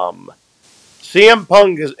time bomb. CM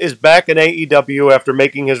Punk is back in AEW after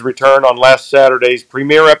making his return on last Saturday's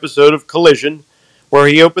premiere episode of Collision, where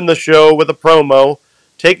he opened the show with a promo,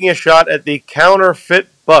 taking a shot at the counterfeit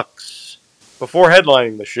Bucks before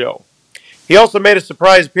headlining the show. He also made a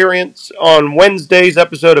surprise appearance on Wednesday's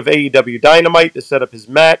episode of AEW Dynamite to set up his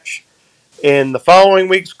match in the following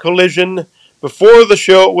week's Collision. Before the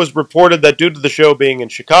show, it was reported that due to the show being in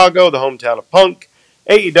Chicago, the hometown of Punk,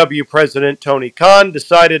 AEW president Tony Khan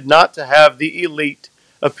decided not to have the Elite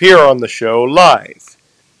appear on the show live.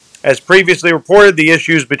 As previously reported, the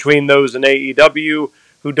issues between those in AEW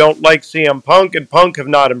who don't like CM Punk and Punk have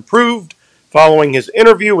not improved. Following his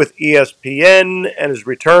interview with ESPN and his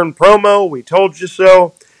return promo, "We told you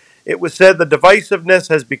so," it was said the divisiveness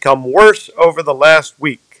has become worse over the last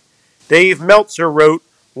week. Dave Meltzer wrote,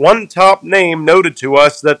 "One top name noted to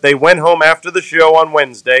us that they went home after the show on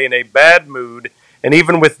Wednesday in a bad mood, and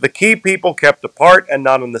even with the key people kept apart and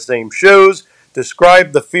not on the same shows,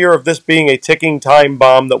 described the fear of this being a ticking time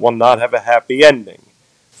bomb that will not have a happy ending.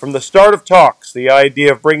 From the start of talks, the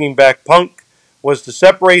idea of bringing back Punk was to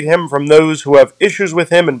separate him from those who have issues with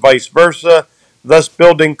him and vice versa, thus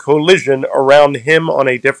building Collision around him on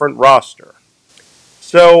a different roster."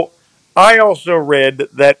 So, I also read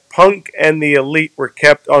that Punk and the Elite were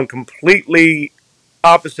kept on completely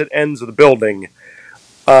opposite ends of the building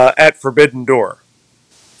at Forbidden Door.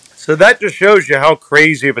 So that just shows you how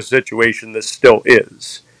crazy of a situation this still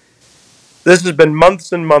is. This has been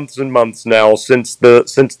months and months and months now since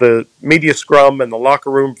the media scrum and the locker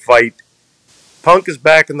room fight. Punk is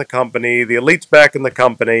back in the company. The Elite's back in the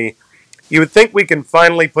company. You would think we can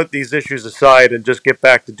finally put these issues aside and just get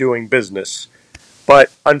back to doing business. But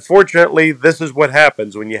unfortunately, this is what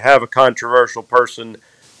happens when you have a controversial person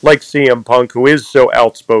like CM Punk, who is so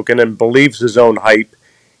outspoken and believes his own hype.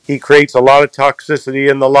 He creates a lot of toxicity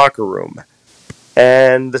in the locker room.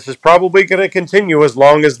 And this is probably going to continue as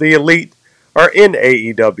long as the Elite are in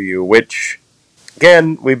AEW, which,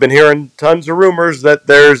 again, we've been hearing tons of rumors that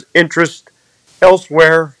there's interest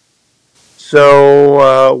elsewhere.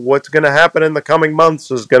 So what's going to happen in the coming months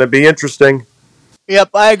is going to be interesting. Yep,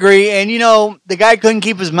 I agree. And, the guy couldn't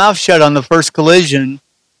keep his mouth shut on the first Collision.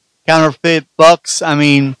 Counterfeit Bucks. I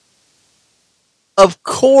mean, of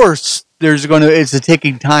course it's a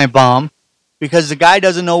ticking time bomb because the guy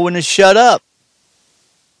doesn't know when to shut up.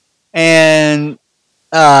 And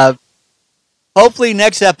hopefully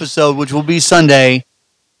next episode, which will be Sunday,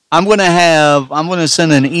 I'm going to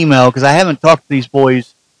send an email because I haven't talked to these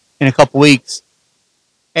boys in a couple weeks.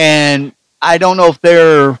 And I don't know if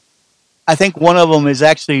I think one of them is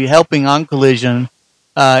actually helping on Collision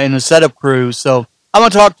in the setup crew. So I'm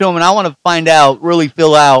going to talk to them and I want to really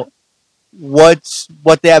feel out what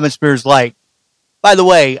the atmosphere is like. By the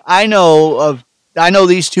way, I know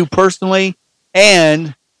these two personally,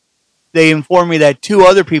 and they informed me that two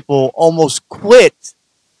other people almost quit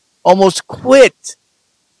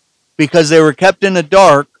because they were kept in the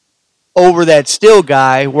dark over that Steel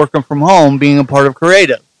guy working from home being a part of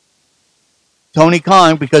Creative. Tony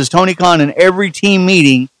Khan, because Tony Khan in every team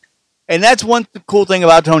meeting, and that's one cool thing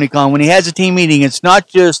about Tony Khan, when he has a team meeting, it's not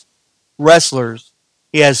just wrestlers.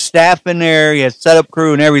 He has staff in there, he has setup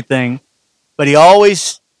crew and everything, but he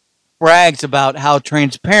always brags about how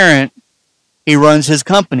transparent he runs his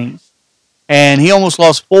companies. And he almost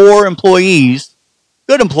lost 4 employees,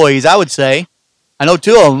 good employees, I would say. I know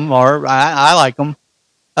 2 of them are, I like them.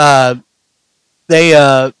 4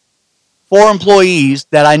 employees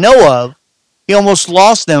that I know of, he almost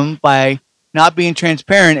lost them by not being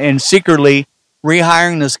transparent and secretly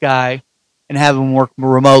rehiring this guy and having him work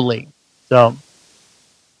remotely. So,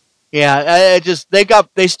 yeah,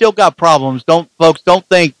 they still got problems. Don't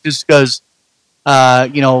think just because,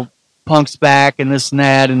 Punk's back and this and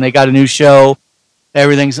that, and they got a new show,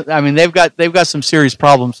 they've got some serious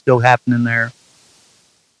problems still happening there.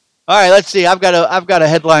 All right, let's see. I've got a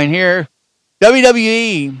headline here.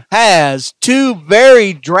 WWE has two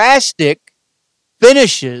very drastic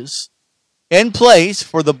finishes in place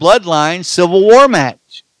for the Bloodline Civil War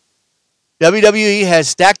match. WWE has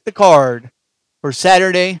stacked the card for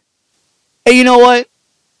Saturday. Hey, you know what?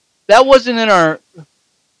 That wasn't in our...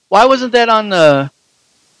 Why wasn't that on the...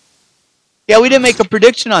 Yeah, we didn't make a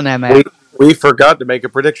prediction on that match. We forgot to make a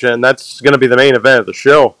prediction. That's going to be the main event of the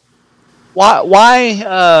show.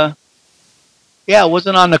 Why yeah, it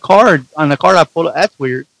wasn't on the card. On the card I pulled it. That's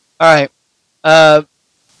weird. All right.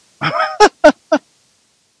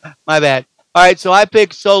 My bad. All right, so I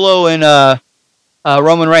picked Solo and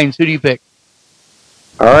Roman Reigns. Who do you pick?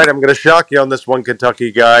 All right, I'm going to shock you on this one,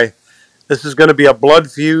 Kentucky guy. This is going to be a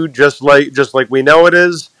blood feud, just like we know it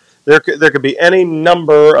is. There could be any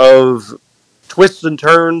number of twists and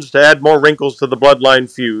turns to add more wrinkles to the Bloodline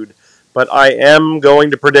feud, but I am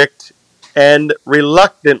going to predict and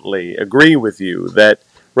reluctantly agree with you that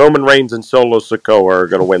Roman Reigns and Solo Sikoa are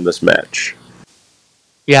going to win this match.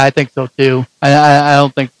 Yeah, I think so too. I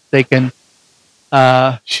don't think they can.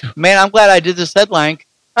 Man, I'm glad I did this headline.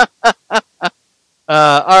 All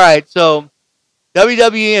right, so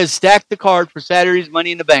WWE has stacked the card for Saturday's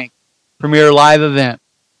Money in the Bank premiere live event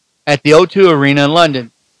at the O2 Arena in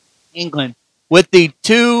London, England, with the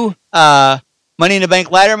two Money in the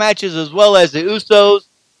Bank ladder matches, as well as the Usos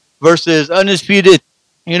versus undisputed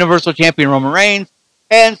Universal Champion Roman Reigns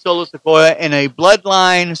and Solo Sikoa in a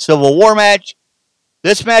Bloodline Civil War match.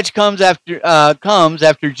 This match comes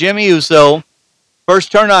after Jimmy Uso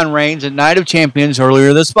first turned on Reigns at Night of Champions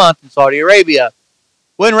earlier this month in Saudi Arabia,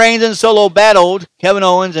 when Reigns and Solo battled Kevin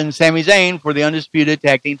Owens and Sami Zayn for the undisputed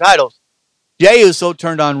tag team titles. Jey Uso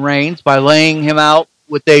turned on Reigns by laying him out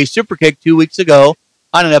with a super kick 2 weeks ago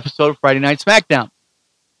on an episode of Friday Night SmackDown.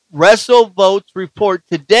 WrestleVotes report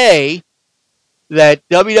today that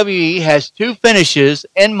WWE has two finishes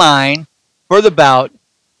in mind for the bout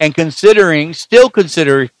and still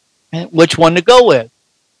considering which one to go with.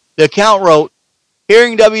 The account wrote,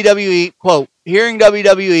 hearing WWE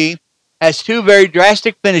has two very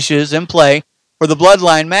drastic finishes in play for the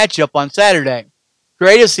Bloodline matchup on Saturday.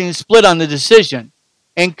 Creative seems split on the decision.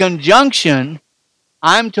 In conjunction,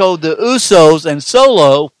 I'm told the Usos and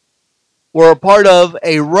Solo were a part of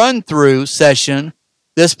a run-through session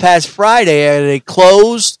this past Friday at a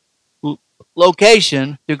closed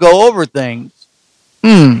location to go over things.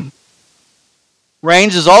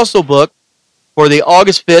 Reigns is also booked for the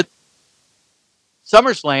August 5th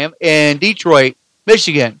SummerSlam in Detroit,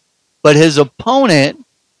 Michigan, but his opponent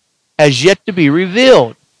has yet to be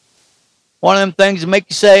revealed. One of them things that make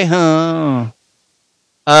you say, I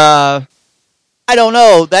don't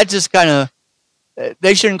know. That just kind of,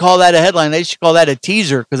 they shouldn't call that a headline. They should call that a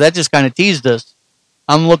teaser, because that just kind of teased us.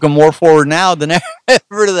 I'm looking more forward now than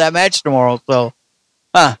ever to that match tomorrow. So,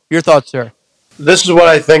 your thoughts, sir? This is what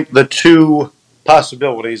I think the two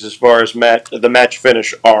possibilities as far as the match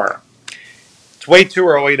finish are. It's way too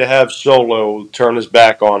early to have Solo turn his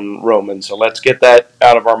back on Roman, so let's get that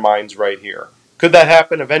out of our minds right here. Could that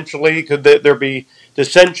happen eventually? Could there be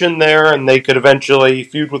dissension there and they could eventually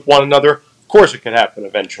feud with one another? Of course it could happen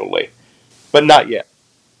eventually, but not yet.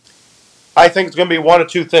 I think it's going to be one of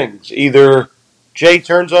two things. Either Jey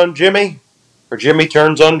turns on Jimmy or Jimmy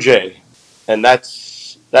turns on Jey. And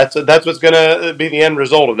that's what's going to be the end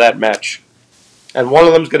result of that match. And one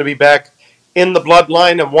of them is going to be back in the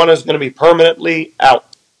Bloodline and one is going to be permanently out.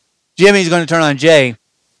 Jimmy's going to turn on Jey.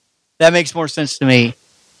 That makes more sense to me.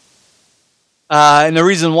 And the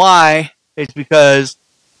reason why is because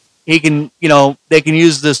they can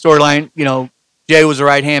use the storyline, Jey was a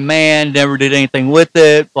right-hand man, never did anything with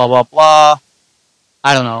it, blah, blah, blah.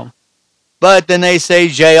 I don't know. But then they say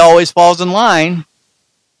Jey always falls in line.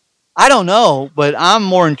 I don't know, but I'm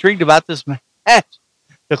more intrigued about this match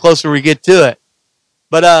the closer we get to it.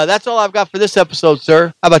 But that's all I've got for this episode,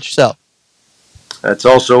 sir. How about yourself? That's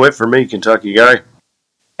also it for me, Kentucky guy.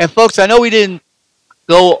 And folks, I know we didn't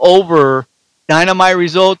go over Dynamite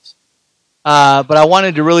results, but I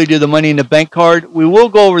wanted to really do the Money in the Bank card. We will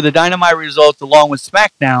go over the Dynamite results along with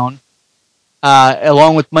SmackDown,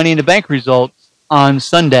 along with Money in the Bank results on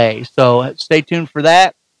Sunday. So stay tuned for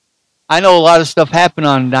that. I know a lot of stuff happened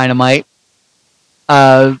on Dynamite.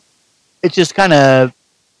 It's just kind of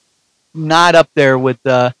not up there with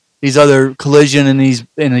these other Collision and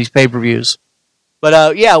these pay-per-views.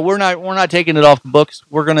 But yeah, we're not taking it off the books.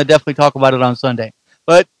 We're going to definitely talk about it on Sunday.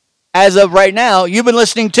 But as of right now, you've been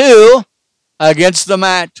listening to Against the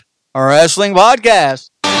Mat, a wrestling podcast.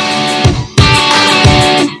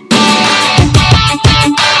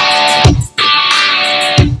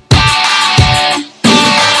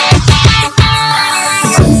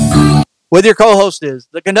 with your co-host is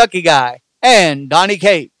the Kentucky Guy and Donnie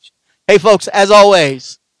Cage. Hey, folks, as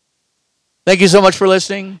always, thank you so much for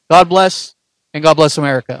listening. God bless, and God bless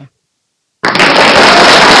America.